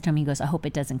said this to him, he goes, I hope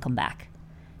it doesn't come back.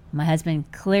 My husband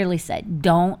clearly said,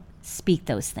 don't speak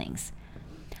those things.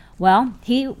 Well,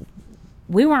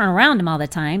 we weren't around him all the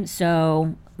time.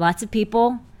 So lots of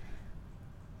people,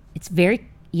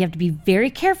 you have to be very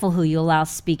careful who you allow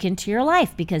speak into your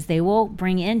life, because they will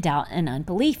bring in doubt and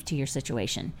unbelief to your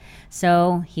situation.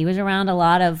 So he was around a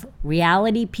lot of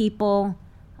reality people,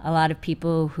 a lot of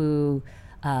people who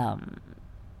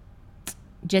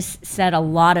just said a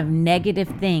lot of negative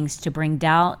things to bring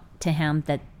doubt to him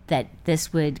that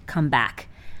this would come back.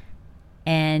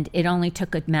 And it only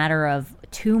took a matter of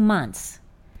 2 months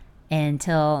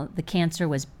until the cancer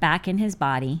was back in his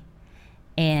body.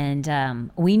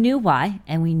 And we knew why,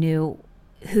 and we knew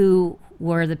who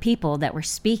were the people that were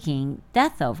speaking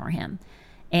death over him.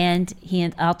 And he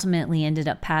ultimately ended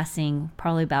up passing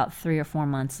probably about 3 or 4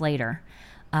 months later.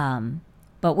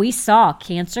 But we saw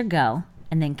cancer go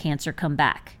and then cancer come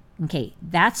back. Okay,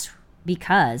 that's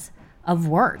because of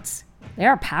words. They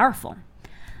are powerful.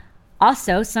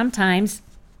 Also, sometimes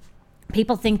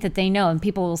people think that they know, and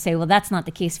people will say, well, that's not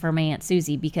the case for my Aunt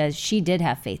Susie, because she did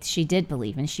have faith. She did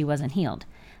believe, and she wasn't healed.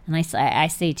 And I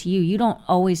say to you, you don't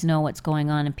always know what's going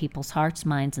on in people's hearts,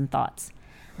 minds, and thoughts.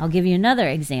 I'll give you another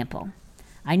example.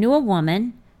 I knew a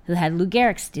woman who had Lou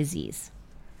Gehrig's disease.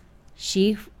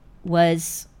 She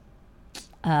was,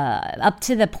 up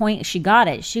to the point she got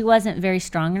it, she wasn't very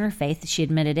strong in her faith. She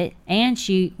admitted it. And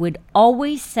she would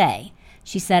always say,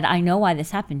 she said, I know why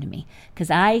this happened to me. Because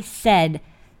I said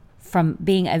from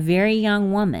being a very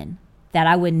young woman that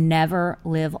I would never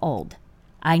live old.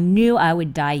 I knew I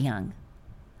would die young.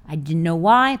 I didn't know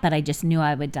why, but I just knew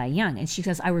I would die young. And she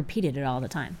goes, I repeated it all the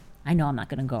time. I know I'm not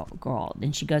going to grow old.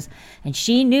 And she goes, and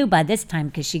she knew by this time,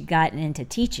 because she'd gotten into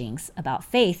teachings about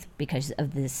faith because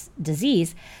of this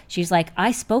disease. She's like,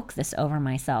 I spoke this over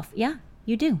myself. Yeah,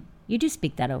 you do. You do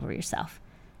speak that over yourself,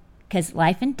 because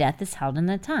life and death is held in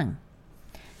the tongue.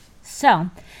 So,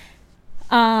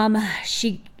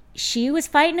 she was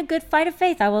fighting a good fight of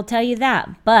faith, I will tell you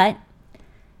that. But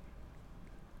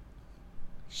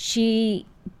she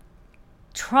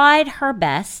tried her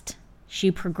best. She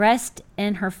progressed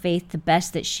in her faith the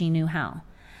best that she knew how.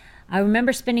 I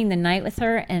remember spending the night with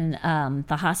her in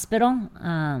the hospital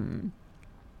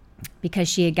because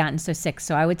she had gotten so sick.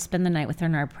 So I would spend the night with her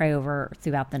and I would pray over her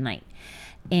throughout the night.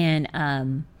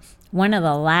 And one of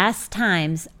the last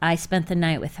times I spent the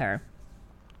night with her,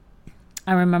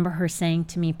 I remember her saying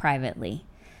to me privately,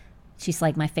 she's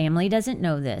like, my family doesn't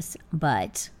know this,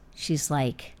 but she's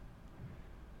like,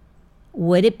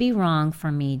 would it be wrong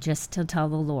for me just to tell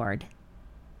the Lord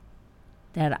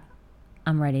that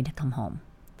I'm ready to come home,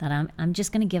 that I'm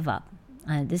just going to give up?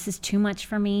 This is too much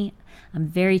for me. I'm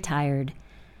very tired,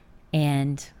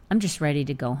 and I'm just ready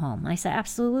to go home. I said,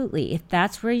 absolutely. If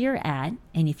that's where you're at,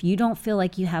 and if you don't feel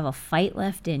like you have a fight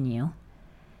left in you,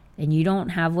 and you don't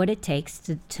have what it takes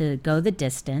to go the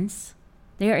distance,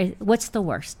 what's the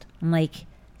worst? I'm like,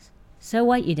 so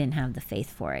what? You didn't have the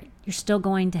faith for it. You're still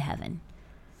going to heaven.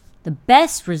 The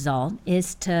best result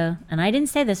is to, and I didn't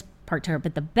say this part to her,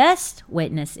 but the best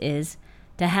witness is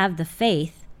to have the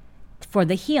faith for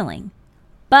the healing.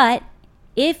 But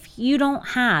if you don't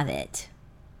have it,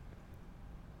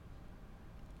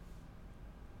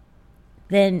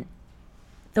 then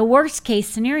the worst case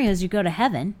scenario is you go to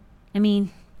heaven. I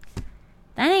mean,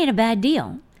 that ain't a bad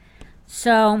deal.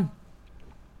 So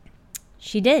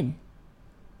she did.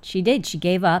 She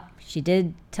gave up. She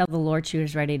did tell the Lord she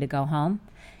was ready to go home,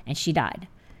 and she died.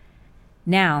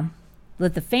 Now,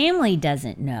 what the family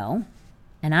doesn't know,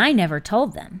 and I never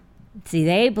told them, see,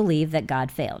 they believe that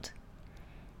God failed.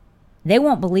 They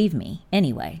won't believe me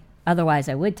anyway. Otherwise,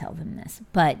 I would tell them this.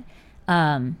 But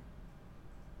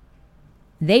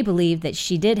they believe that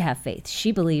she did have faith.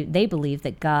 They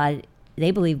believe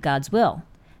God's will.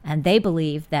 And they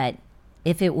believe that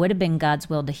if it would have been God's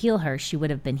will to heal her, she would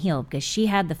have been healed because she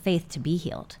had the faith to be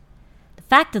healed. The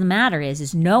fact of the matter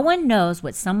is no one knows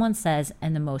what someone says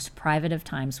in the most private of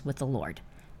times with the Lord.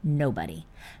 Nobody.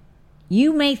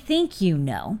 You may think you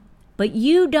know, but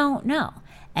you don't know.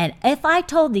 And if I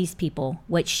told these people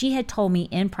what she had told me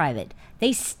in private,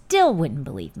 they still wouldn't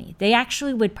believe me. They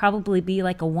actually would probably be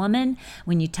like a woman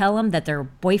when you tell them that their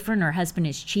boyfriend or husband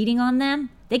is cheating on them.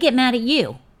 They get mad at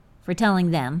you for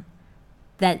telling them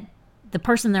that the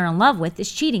person they're in love with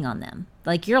is cheating on them.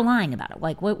 Like, you're lying about it.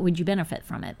 Like, what would you benefit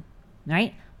from it?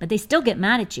 Right? But they still get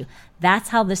mad at you. That's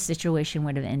how this situation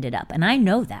would have ended up. And I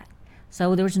know that.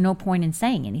 So there was no point in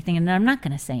saying anything, and I'm not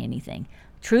going to say anything.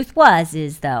 Truth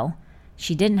is though,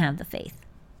 she didn't have the faith.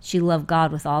 She loved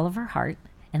God with all of her heart,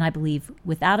 and I believe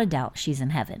without a doubt she's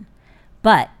in heaven.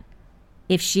 But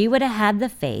if she would have had the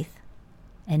faith,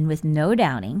 and with no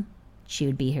doubting, she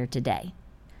would be here today.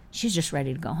 She's just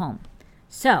ready to go home.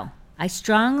 So I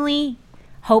strongly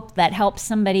hope that helps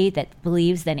somebody that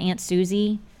believes that Aunt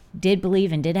Susie did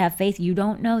believe and did have faith, you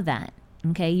don't know that.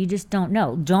 Okay, you just don't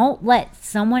know. Don't let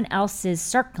someone else's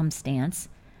circumstance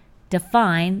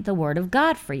define the Word of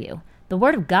God for you. The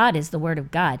Word of God is the Word of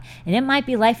God, and it might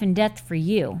be life and death for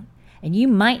you. And you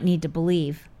might need to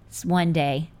believe one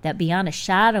day that beyond a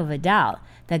shadow of a doubt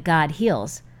that God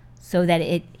heals, so that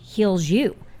it heals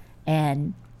you.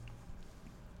 And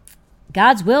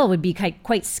God's will would be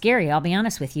quite scary, I'll be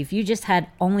honest with you. If you just had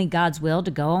only God's will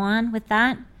to go on with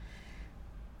that,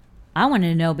 I want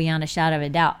to know beyond a shadow of a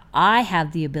doubt, I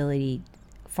have the ability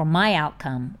for my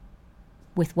outcome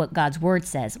with what God's word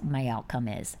says my outcome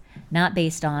is, not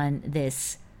based on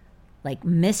this like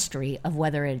mystery of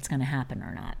whether it's going to happen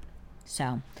or not.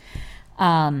 So,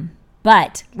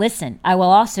 but listen, I will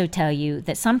also tell you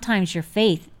that sometimes your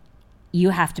faith,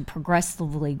 you have to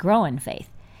progressively grow in faith.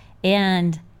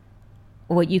 And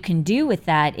what you can do with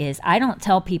that is, I don't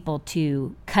tell people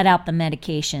to cut out the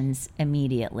medications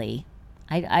immediately.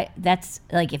 That's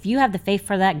like, if you have the faith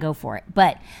for that, go for it.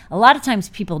 But a lot of times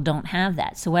people don't have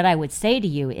that. So what I would say to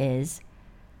you is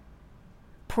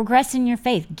progress in your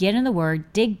faith, get in the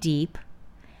word, dig deep.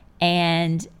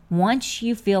 And once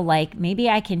you feel like maybe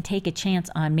I can take a chance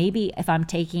on, maybe if I'm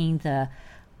taking the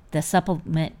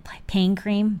supplement pain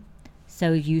cream.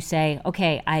 So you say,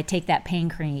 okay, I take that pain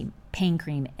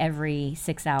cream every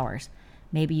 6 hours.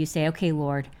 Maybe you say, okay,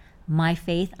 Lord, my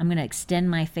faith, I'm going to extend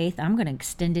my faith. I'm going to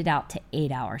extend it out to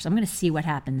 8 hours. I'm going to see what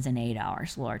happens in 8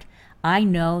 hours, Lord. I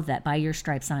know that by your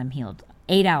stripes I'm healed.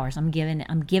 8 hours. I'm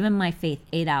giving my faith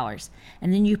 8 hours.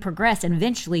 And then you progress, and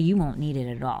eventually you won't need it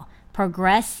at all.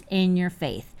 Progress in your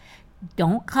faith.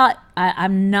 Don't cut.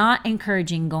 I'm not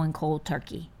encouraging going cold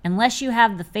turkey. Unless you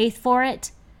have the faith for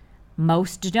it,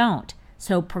 most don't.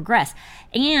 So progress.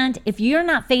 And if you're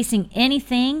not facing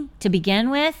anything to begin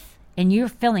with, and you're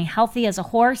feeling healthy as a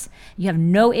horse, you have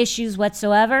no issues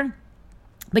whatsoever,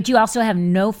 but you also have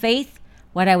no faith,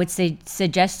 what I would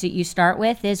suggest that you start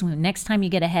with is, when next time you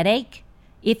get a headache,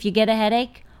 if you get a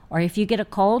headache or if you get a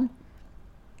cold,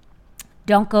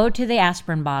 don't go to the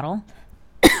aspirin bottle.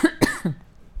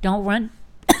 Don't run.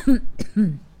 1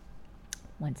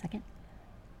 second.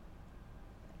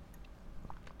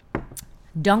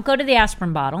 Don't go to the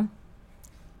aspirin bottle,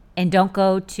 and don't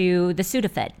go to the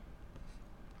Sudafed.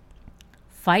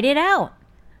 Fight it out.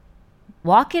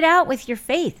 Walk it out with your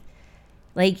faith.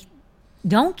 Like,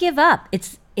 don't give up.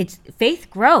 It's faith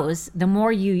grows the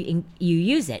more you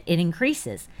use it. It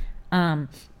increases. And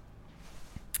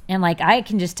like, I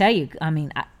can just tell you, I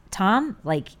mean, Tom,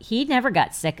 like, he never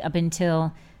got sick up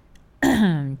until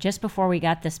just before we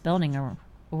got this building. Or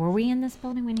were we in this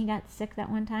building when he got sick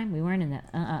that one time? We weren't in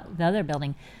the other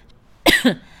building.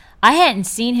 I hadn't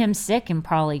seen him sick in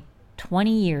probably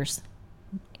 20 years.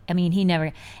 I mean, he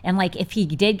never, and like, if he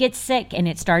did get sick and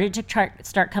it started to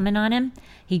start coming on him,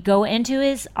 he'd go into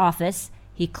his office,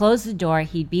 he'd close the door,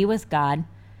 he'd be with God,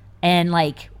 and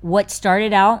like, what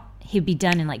started out, he'd be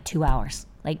done in like 2 hours.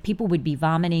 Like, people would be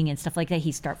vomiting and stuff like that.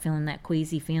 He'd start feeling that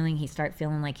queasy feeling. He'd start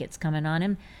feeling like it's coming on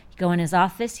him. He'd go in his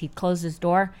office, he'd close his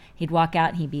door, he'd walk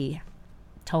out, and he'd be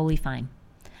totally fine.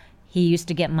 He used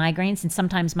to get migraines, and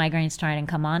sometimes migraines try and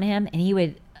come on him, and he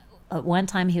would, at one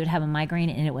time, he would have a migraine,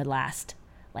 and it would last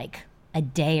like a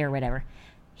day or whatever.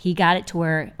 He got it to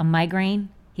where a migraine,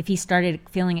 if he started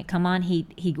feeling it come on,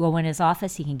 he'd go in his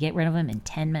office, he can get rid of him in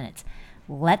 10 minutes.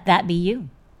 Let that be you.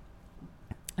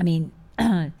 I mean,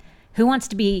 who wants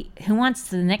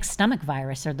the next stomach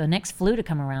virus or the next flu to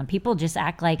come around? People just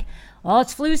act like, oh,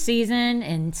 it's flu season,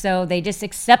 and so they just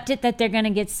accept it that they're going to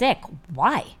get sick.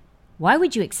 Why? Why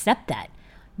would you accept that?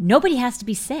 Nobody has to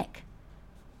be sick.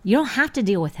 You don't have to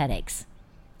deal with headaches.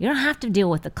 You don't have to deal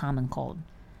with the common cold.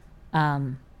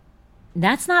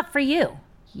 That's not for you.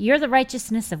 You're the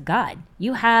righteousness of God.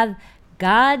 You have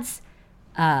God's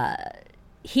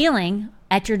healing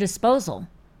at your disposal.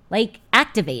 Like,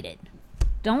 activate it.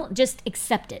 Don't just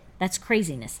accept it. That's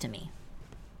craziness to me.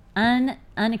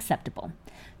 Unacceptable.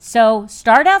 So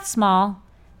start out small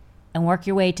and work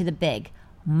your way to the big.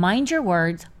 Mind your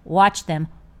words. Watch them.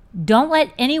 Don't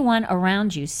let anyone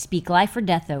around you speak life or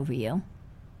death over you.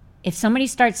 If somebody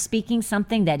starts speaking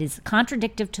something that is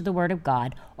contradictory to the word of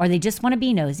God, or they just want to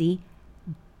be nosy,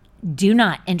 do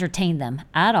not entertain them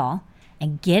at all,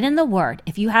 and get in the word.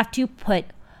 If you have to put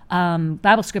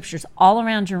Bible scriptures all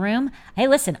around your room, hey,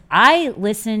 listen, I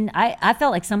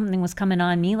felt like something was coming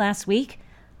on me last week.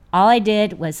 All I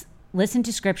did was listen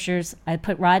to scriptures. I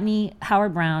put Rodney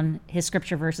Howard Brown, his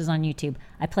scripture verses on YouTube.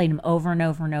 I played them over and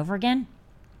over and over again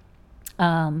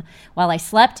while I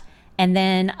slept. And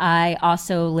then I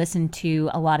also listened to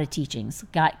a lot of teachings.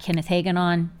 Got Kenneth Hagin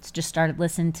on, just started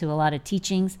listening to a lot of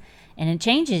teachings, and it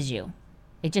changes you.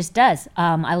 It just does.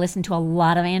 I listen to a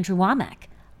lot of Andrew Womack,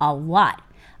 a lot.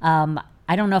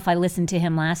 I don't know if I listened to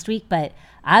him last week, but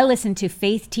I listen to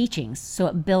faith teachings, so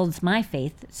it builds my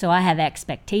faith, so I have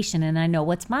expectation and I know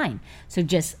what's mine. So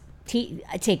just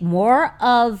take more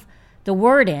of the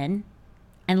word in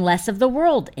and less of the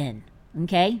world in,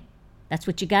 okay? That's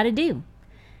what you got to do.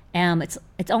 It's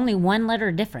only one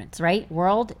letter difference, right?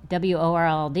 World,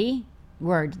 W-O-R-L-D,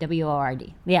 word,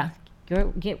 W-O-R-D. Yeah,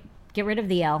 get rid of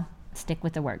the L, stick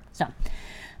with the word. So,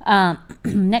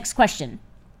 next question.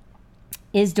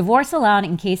 Is divorce allowed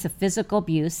in case of physical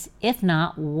abuse? If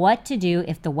not, what to do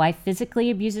if the wife physically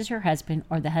abuses her husband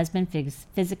or the husband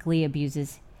physically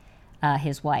abuses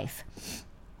his wife?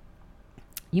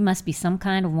 You must be some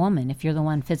kind of woman if you're the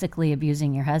one physically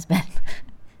abusing your husband.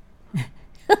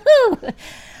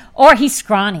 Or he's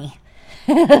scrawny.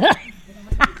 It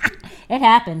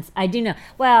happens. I do know.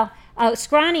 Well, a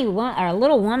scrawny or a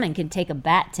little woman can take a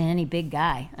bat to any big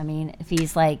guy. I mean, if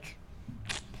he's like...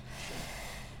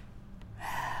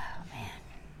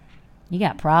 You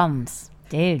got problems,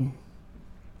 dude.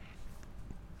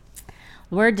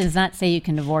 The word does not say you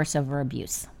can divorce over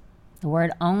abuse. The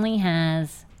word only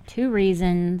has 2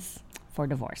 reasons for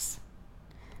divorce: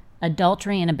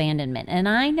 adultery and abandonment. And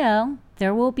I know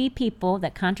there will be people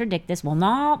that contradict this. Well,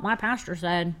 no, my pastor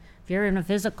said if you're in a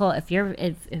physical, if you're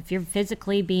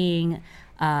physically being,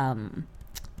 what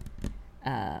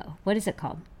is it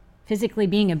called? Physically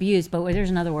being abused, but there's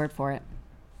another word for it.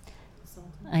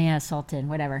 Assaulted,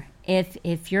 whatever.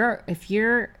 If your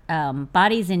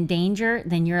body's in danger,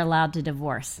 then you're allowed to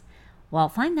divorce. Well,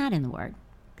 find that in the word,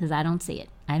 because I don't see it.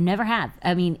 I never have.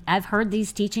 I mean, I've heard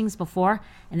these teachings before,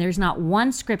 and there's not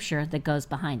one scripture that goes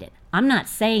behind it. I'm not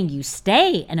saying you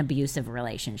stay in an abusive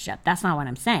relationship. That's not what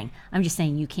I'm saying. I'm just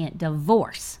saying you can't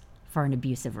divorce for an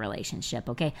abusive relationship,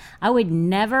 okay? I would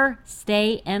never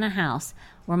stay in a house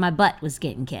where my butt was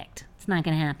getting kicked. It's not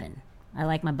going to happen. I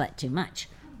like my butt too much.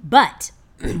 But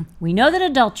we know that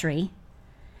adultery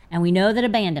and we know that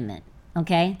abandonment,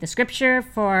 okay? The scripture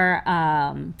for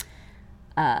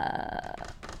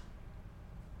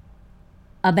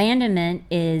abandonment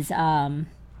is in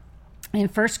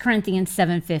 1 Corinthians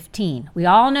 7:15. We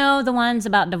all know the ones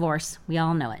about divorce. We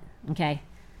all know it, okay?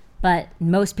 But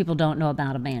most people don't know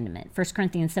about abandonment. 1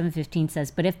 Corinthians 7:15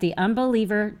 says, "But if the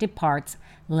unbeliever departs,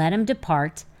 let him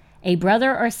depart. A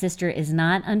brother or sister is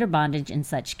not under bondage in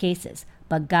such cases,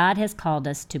 but God has called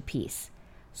us to peace."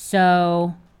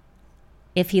 So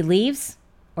if he leaves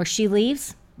or she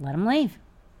leaves, let him leave.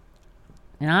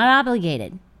 You're not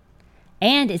obligated.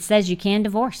 And it says you can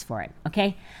divorce for it,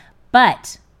 okay?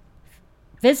 But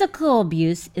physical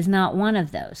abuse is not one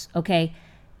of those, okay?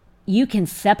 You can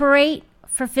separate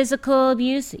for physical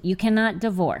abuse. You cannot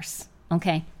divorce,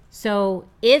 okay? So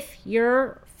if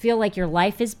you feel like your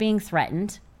life is being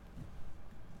threatened,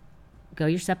 go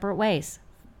your separate ways.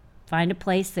 Find a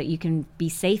place that you can be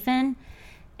safe in,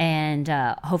 and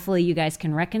hopefully you guys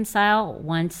can reconcile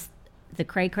once the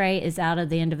cray-cray is out of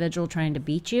the individual trying to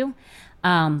beat you.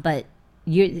 But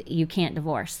you can't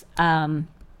divorce.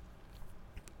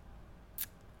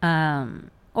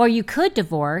 Or you could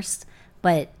divorce,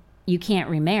 but you can't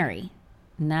remarry.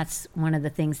 And that's one of the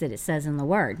things that it says in the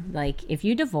word. Like, if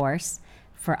you divorce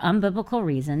for unbiblical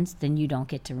reasons, then you don't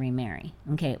get to remarry.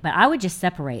 Okay, but I would just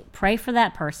separate. Pray for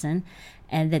that person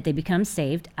and that they become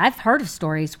saved. I've heard of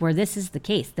stories where this is the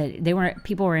case, that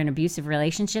people were in abusive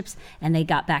relationships and they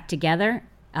got back together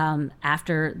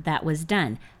after that was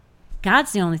done.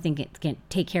 God's the only thing that can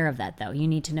take care of that, though. You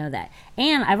need to know that.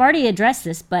 And I've already addressed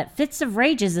this, but fits of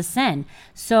rage is a sin.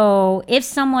 So if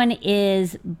someone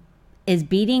is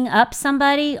beating up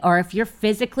somebody, or if you're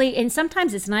physically, and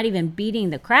sometimes it's not even beating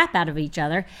the crap out of each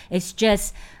other, it's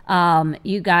just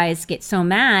you guys get so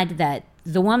mad that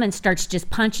the woman starts just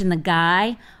punching the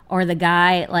guy, or the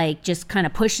guy like just kind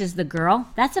of pushes the girl.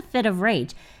 That's a fit of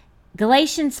rage.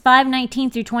 Galatians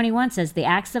 5:19-21 says the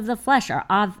acts of the flesh are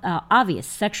obvious: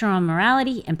 sexual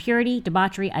immorality, impurity,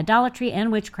 debauchery, idolatry,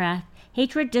 and witchcraft,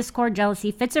 hatred, discord,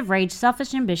 jealousy, fits of rage,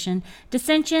 selfish ambition,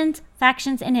 dissensions,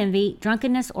 factions, and envy,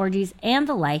 drunkenness, orgies, and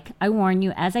the like. I warn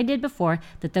you, as I did before,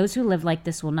 that those who live like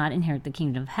this will not inherit the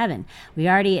kingdom of heaven. We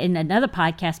already, in another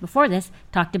podcast before this,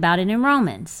 talked about it in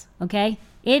Romans, okay?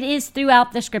 It is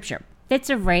throughout the scripture. Fits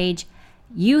of rage,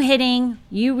 you hitting,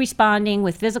 you responding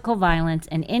with physical violence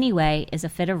in any way is a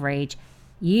fit of rage.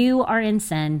 You are in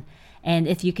sin, and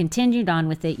if you continued on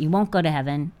with it, you won't go to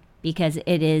heaven, because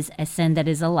it is a sin that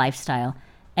is a lifestyle.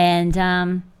 And,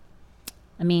 I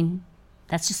mean,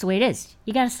 that's just the way it is.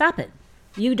 You got to stop it.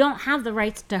 You don't have the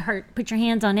rights to put your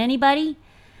hands on anybody,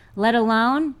 let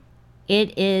alone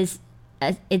it's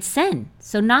sin.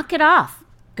 So knock it off.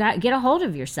 get a hold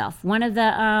of yourself. One of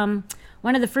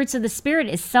the fruits of the Spirit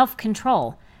is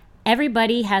self-control.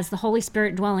 Everybody has the Holy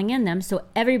Spirit dwelling in them, so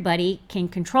everybody can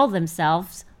control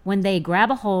themselves when they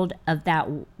grab a hold of that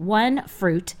one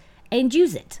fruit and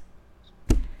use it.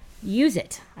 Use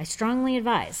it. I strongly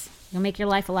advise. You'll make your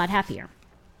life a lot happier.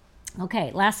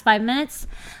 Okay, last 5 minutes.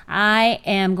 I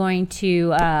am going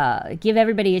to give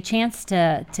everybody a chance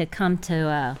to come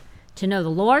to know the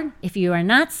Lord. If you are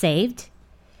not saved,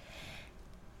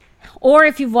 or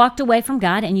if you've walked away from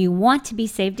God and you want to be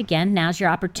saved again, now's your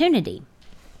opportunity.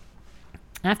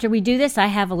 After we do this, I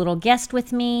have a little guest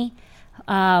with me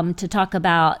to talk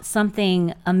about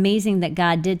something amazing that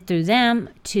God did through them,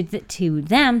 to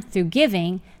them through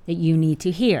giving, that you need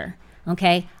to hear.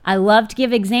 Okay? I love to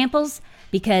give examples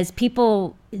because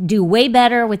people do way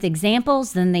better with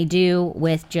examples than they do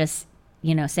with just,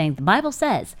 saying the Bible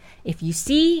says. If you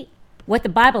see what the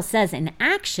Bible says in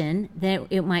action, then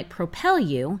it might propel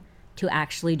you to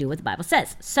actually do what the Bible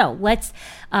says. So let's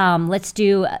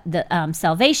do the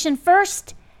salvation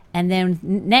first, and then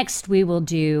next we will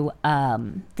do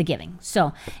the giving.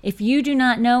 So if you do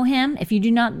not know him, if you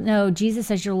do not know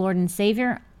Jesus as your Lord and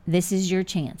Savior, this is your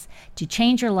chance to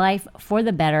change your life for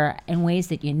the better in ways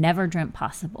that you never dreamt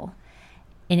possible.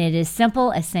 And it is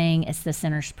simple as saying it's the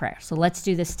sinner's prayer. So let's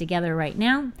do this together right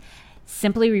now.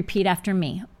 Simply repeat after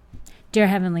me. Dear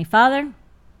Heavenly Father,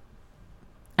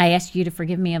 I ask you to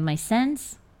forgive me of my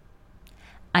sins.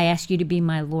 I ask you to be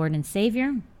my Lord and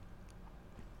Savior.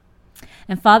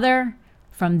 And Father,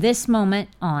 from this moment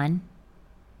on,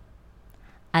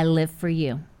 I live for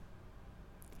you.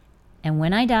 And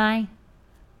when I die,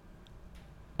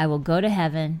 I will go to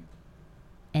heaven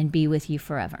and be with you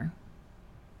forever.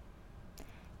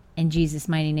 In Jesus'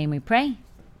 mighty name we pray.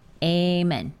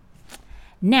 Amen.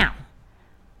 Now,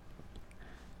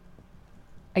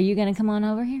 are you going to come on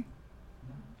over here?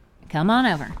 Come on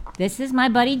over. This is my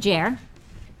buddy Jer.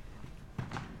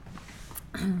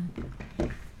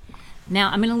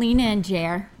 Now, I'm going to lean in,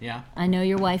 Jer. Yeah. I know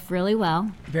your wife really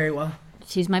well. Very well.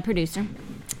 She's my producer.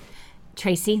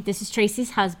 Tracy, this is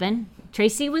Tracy's husband.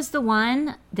 Tracy was the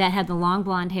one that had the long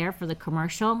blonde hair for the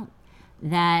commercial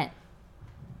that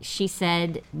she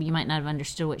said, you might not have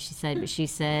understood what she said, but she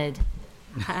said,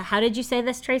 how did you say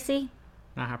this, Tracy?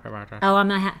 Not happy about that. Oh, I'm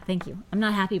not thank you. I'm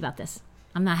not happy about this.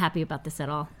 I'm not happy about this at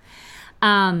all.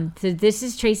 So this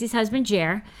is Tracy's husband,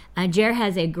 Jer. Jer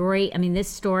has a great, this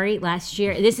story last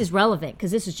year, this is relevant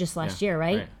because this was just last year,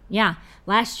 right? Yeah.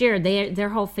 Last year, their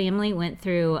whole family went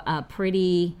through a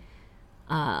pretty,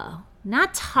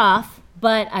 not tough,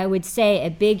 but I would say a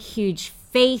big, huge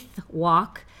faith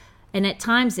walk. And at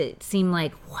times it seemed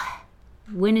like,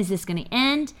 when is this going to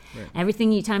end? Right.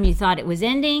 Every time you thought it was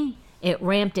ending, it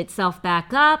ramped itself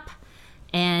back up.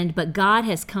 But God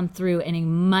has come through in a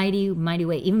mighty, mighty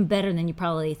way, even better than you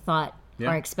probably thought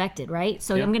or expected, right?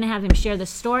 So I'm going to have him share the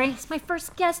story. It's my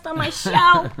first guest on my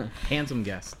show. Handsome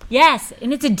guest. Yes,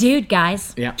 and it's a dude,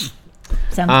 guys. Yeah.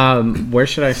 So. Where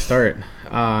should I start?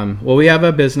 Well, we have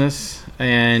a business,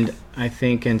 and I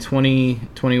think in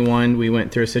 2021 we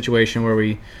went through a situation where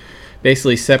we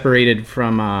basically separated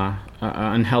from an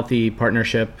unhealthy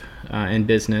partnership in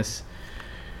business.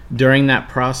 During that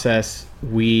process,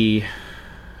 we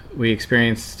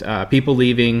experienced people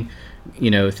leaving,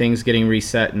 things getting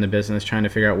reset in the business, trying to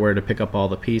figure out where to pick up all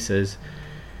the pieces.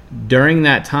 During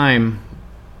that time,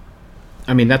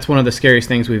 that's one of the scariest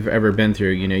things we've ever been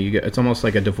through. It's almost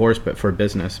like a divorce, but for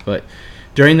business. But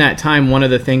during that time, one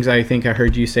of the things I think I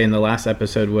heard you say in the last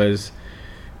episode was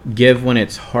give when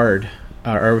it's hard.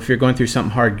 Or if you're going through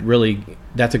something hard, really,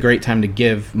 that's a great time to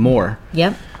give more.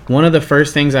 Yep. One of the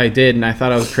first things I did, and I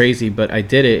thought I was crazy, but I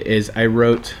did it, is I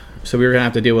wrote, so we were going to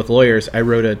have to deal with lawyers. I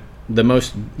wrote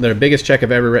the biggest check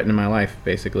I've ever written in my life,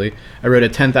 basically. I wrote a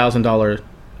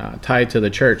 $10,000 tied to the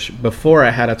church before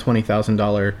I had a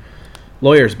 $20,000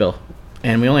 lawyer's bill.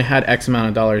 And we only had X amount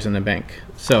of dollars in the bank.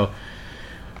 So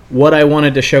what I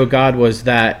wanted to show God was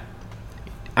that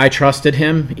I trusted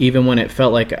him even when it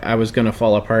felt like I was going to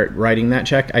fall apart writing that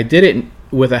check. I did it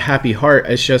with a happy heart.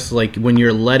 It's just like when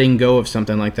you're letting go of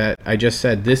something like that, I just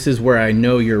said, this is where I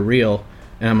know you're real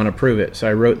and I'm going to prove it. So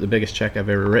I wrote the biggest check I've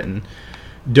ever written.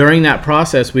 During that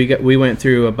process, we went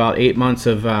through about 8 months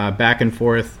of back and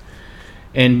forth.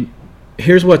 And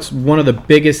here's what's one of the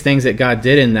biggest things that God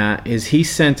did in that is he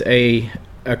sent a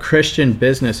Christian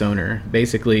business owner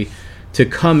basically to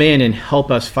come in and help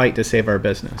us fight to save our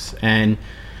business. And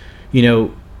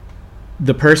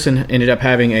the person ended up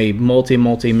having a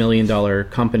multi-million dollar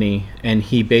company, and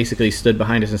he basically stood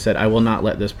behind us and said, I will not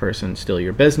let this person steal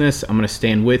your business. I'm going to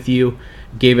stand with you.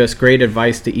 Gave us great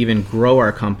advice to even grow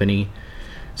our company.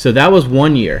 So that was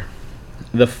 1 year.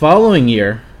 The following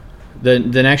year, the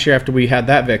next year after we had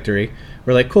that victory,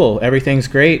 we're like, cool, everything's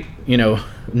great.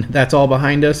 That's all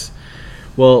behind us.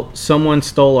 Well, someone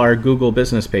stole our Google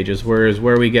business pages,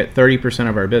 where we get 30%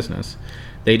 of our business.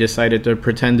 They decided to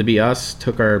pretend to be us,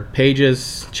 took our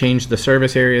pages, changed the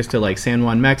service areas to like San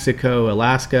Juan, Mexico,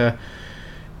 Alaska,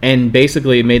 and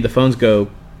basically made the phones go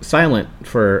silent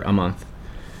for a month.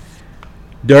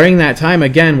 During that time,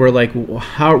 again, we're like,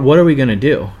 what are we going to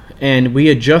do? And we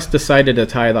had just decided to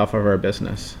tithe off of our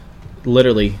business.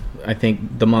 Literally, I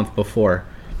think the month before.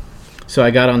 So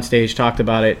I got on stage, talked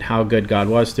about it, how good God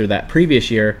was through that previous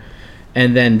year.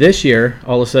 And then this year,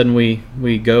 all of a sudden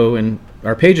we go and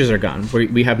our pages are gone.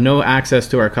 We have no access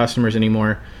to our customers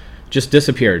anymore. Just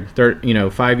disappeared.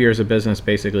 5 years of business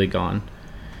basically gone.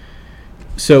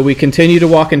 So we continue to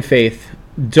walk in faith.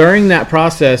 During that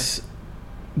process,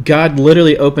 God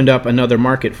literally opened up another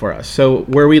market for us. So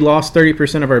where we lost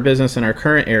 30% of our business in our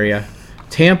current area,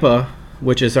 Tampa,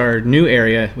 which is our new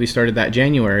area, we started that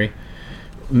January,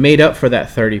 made up for that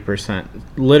 30%.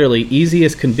 Literally easy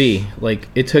as can be. Like,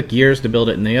 it took years to build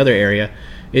it in the other area.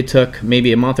 It took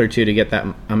maybe a month or two to get that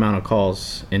amount of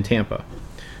calls in Tampa.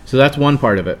 So that's one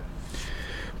part of it.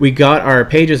 We got our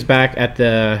pages back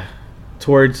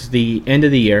towards the end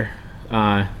of the year.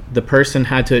 The person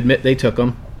had to admit they took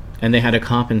them, and they had to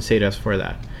compensate us for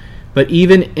that. But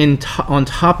even on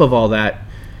top of all that,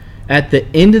 at the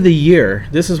end of the year,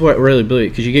 this is what really blew it,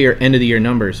 because you get your end of the year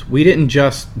numbers. We didn't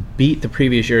just beat the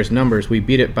previous year's numbers, we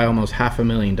beat it by almost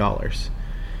 $500,000.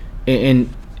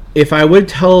 And if I would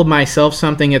tell myself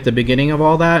something at the beginning of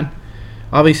all that,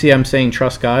 obviously I'm saying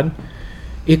trust God.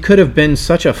 It could have been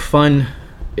such a fun,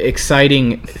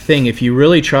 exciting thing if you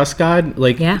really trust God.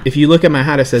 If you look at my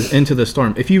hat, it says into the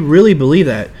storm. If you really believe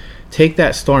that, take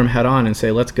that storm head on and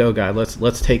say, let's go, God,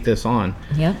 let's take this on.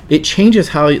 Yeah. It changes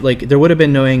how, there would have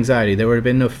been no anxiety, there would have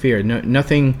been no fear,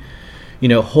 nothing,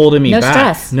 holding me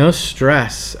back. No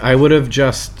stress.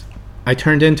 I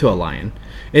turned into a lion.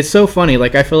 It's so funny.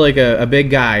 I feel like a big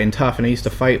guy and tough, and I used to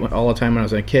fight all the time when I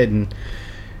was a kid, and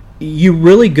you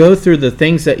really go through the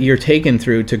things that you're taken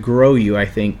through to grow you, I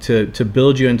think, to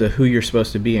build you into who you're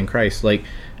supposed to be in Christ. I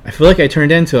feel like I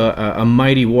turned into a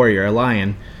mighty warrior, a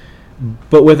lion,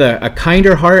 but with a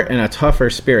kinder heart and a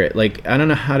tougher spirit. I don't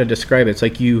know how to describe it. It's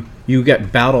like you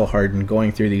get battle hardened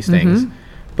going through these things,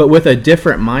 but with a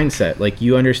different mindset.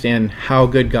 You understand how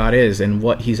good God is and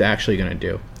what he's actually going to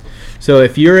do. So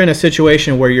if you're in a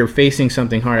situation where you're facing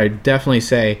something hard, I definitely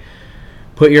say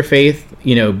put your faith,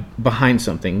 behind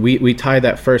something. We tied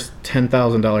that first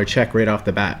 $10,000 check right off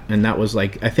the bat, and that was I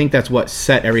think that's what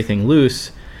set everything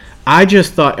loose. I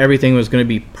just thought everything was going to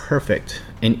be perfect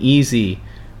and easy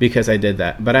because I did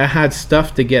that, but I had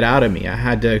stuff to get out of me. I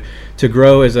had to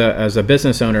grow as a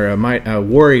business owner, a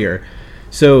warrior.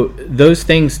 So those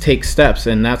things take steps,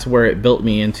 and that's where it built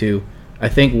me into, I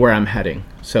think, where I'm heading.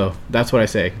 So that's what I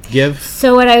say. Give.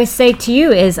 So what I would say to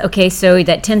you is, okay, so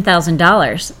that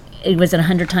 $10,000, it was a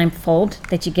 100-time fold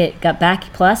that you got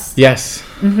back plus? Yes.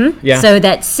 Mm-hmm. Yeah. So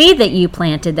that seed that you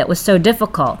planted that was so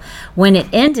difficult, when it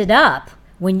ended up,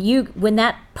 when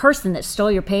that person that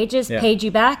stole your pages paid you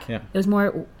back, it was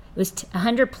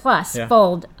 100 plus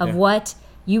fold of what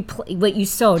you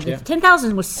sowed. The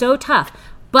 10,000 was so tough,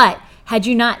 but had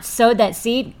you not sowed that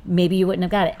seed, maybe you wouldn't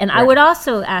have got it. And I would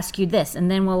also ask you this, and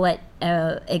then we'll let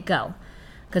it go,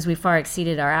 because we far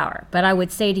exceeded our hour. But I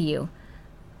would say to you,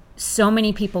 so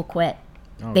many people quit.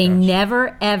 They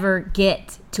never, ever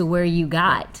get to where you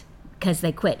got because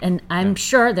they quit. And I'm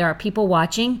sure there are people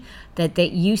watching that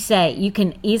you say, you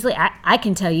can easily, I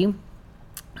can tell you,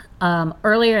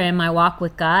 earlier in my walk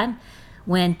with God,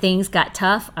 when things got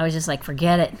tough, I was just like,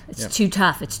 forget it. It's too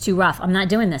tough. It's too rough. I'm not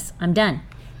doing this. I'm done.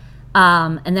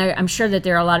 And I'm sure that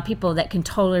there are a lot of people that can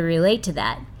totally relate to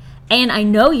that. And I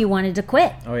know you wanted to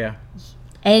quit. Oh, yeah.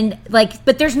 And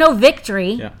but there's no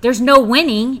victory. Yeah. There's no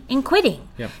winning in quitting.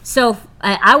 Yeah. So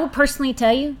I will personally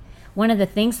tell you, one of the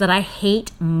things that I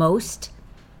hate most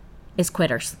is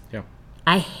quitters. Yeah.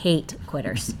 I hate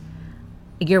quitters.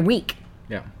 You're weak.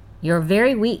 Yeah. You're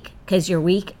very weak, because you're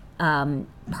weak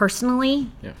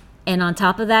personally. Yeah. And on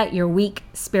top of that, you're weak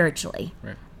spiritually.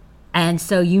 Right. And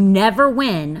so you never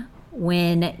win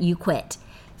when you quit.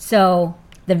 So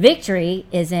the victory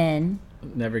is in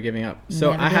never giving up.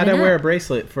 So I had to wear a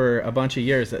bracelet for a bunch of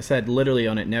years that said literally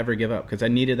on it, never give up, because I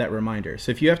needed that reminder.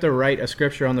 So if you have to write a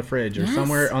scripture on the fridge or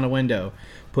somewhere on a window,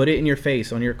 put it in your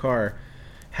face, on your car,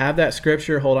 have that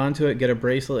scripture, hold on to it, get a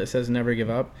bracelet that says never give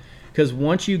up. Because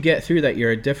once you get through that,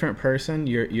 you're a different person.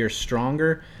 You're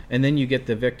stronger, and then you get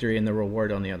the victory and the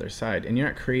reward on the other side. And you're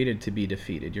not created to be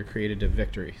defeated. You're created to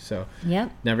victory. So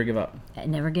Yep. never give up.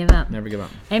 Never give up. Never give up.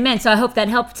 Amen. So I hope that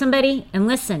helped somebody. And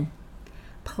listen,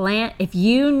 plant. If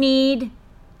you need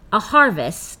a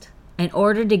harvest, in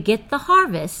order to get the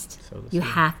harvest, you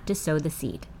have to sow the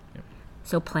seed. Yep.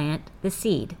 So plant the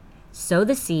seed. Sow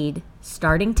the seed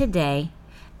starting today.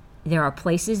 There are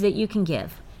places that you can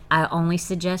give. I only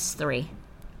suggest 3.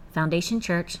 Foundation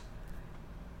Church,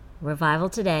 Revival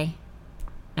Today,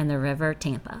 and the River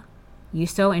Tampa. You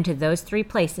sow into those 3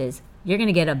 places, you're going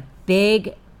to get a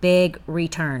big, big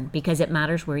return because it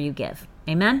matters where you give.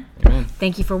 Amen? Amen.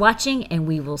 Thank you for watching, and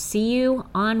we will see you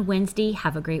on Wednesday.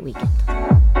 Have a great weekend.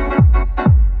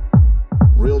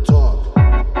 Real talk.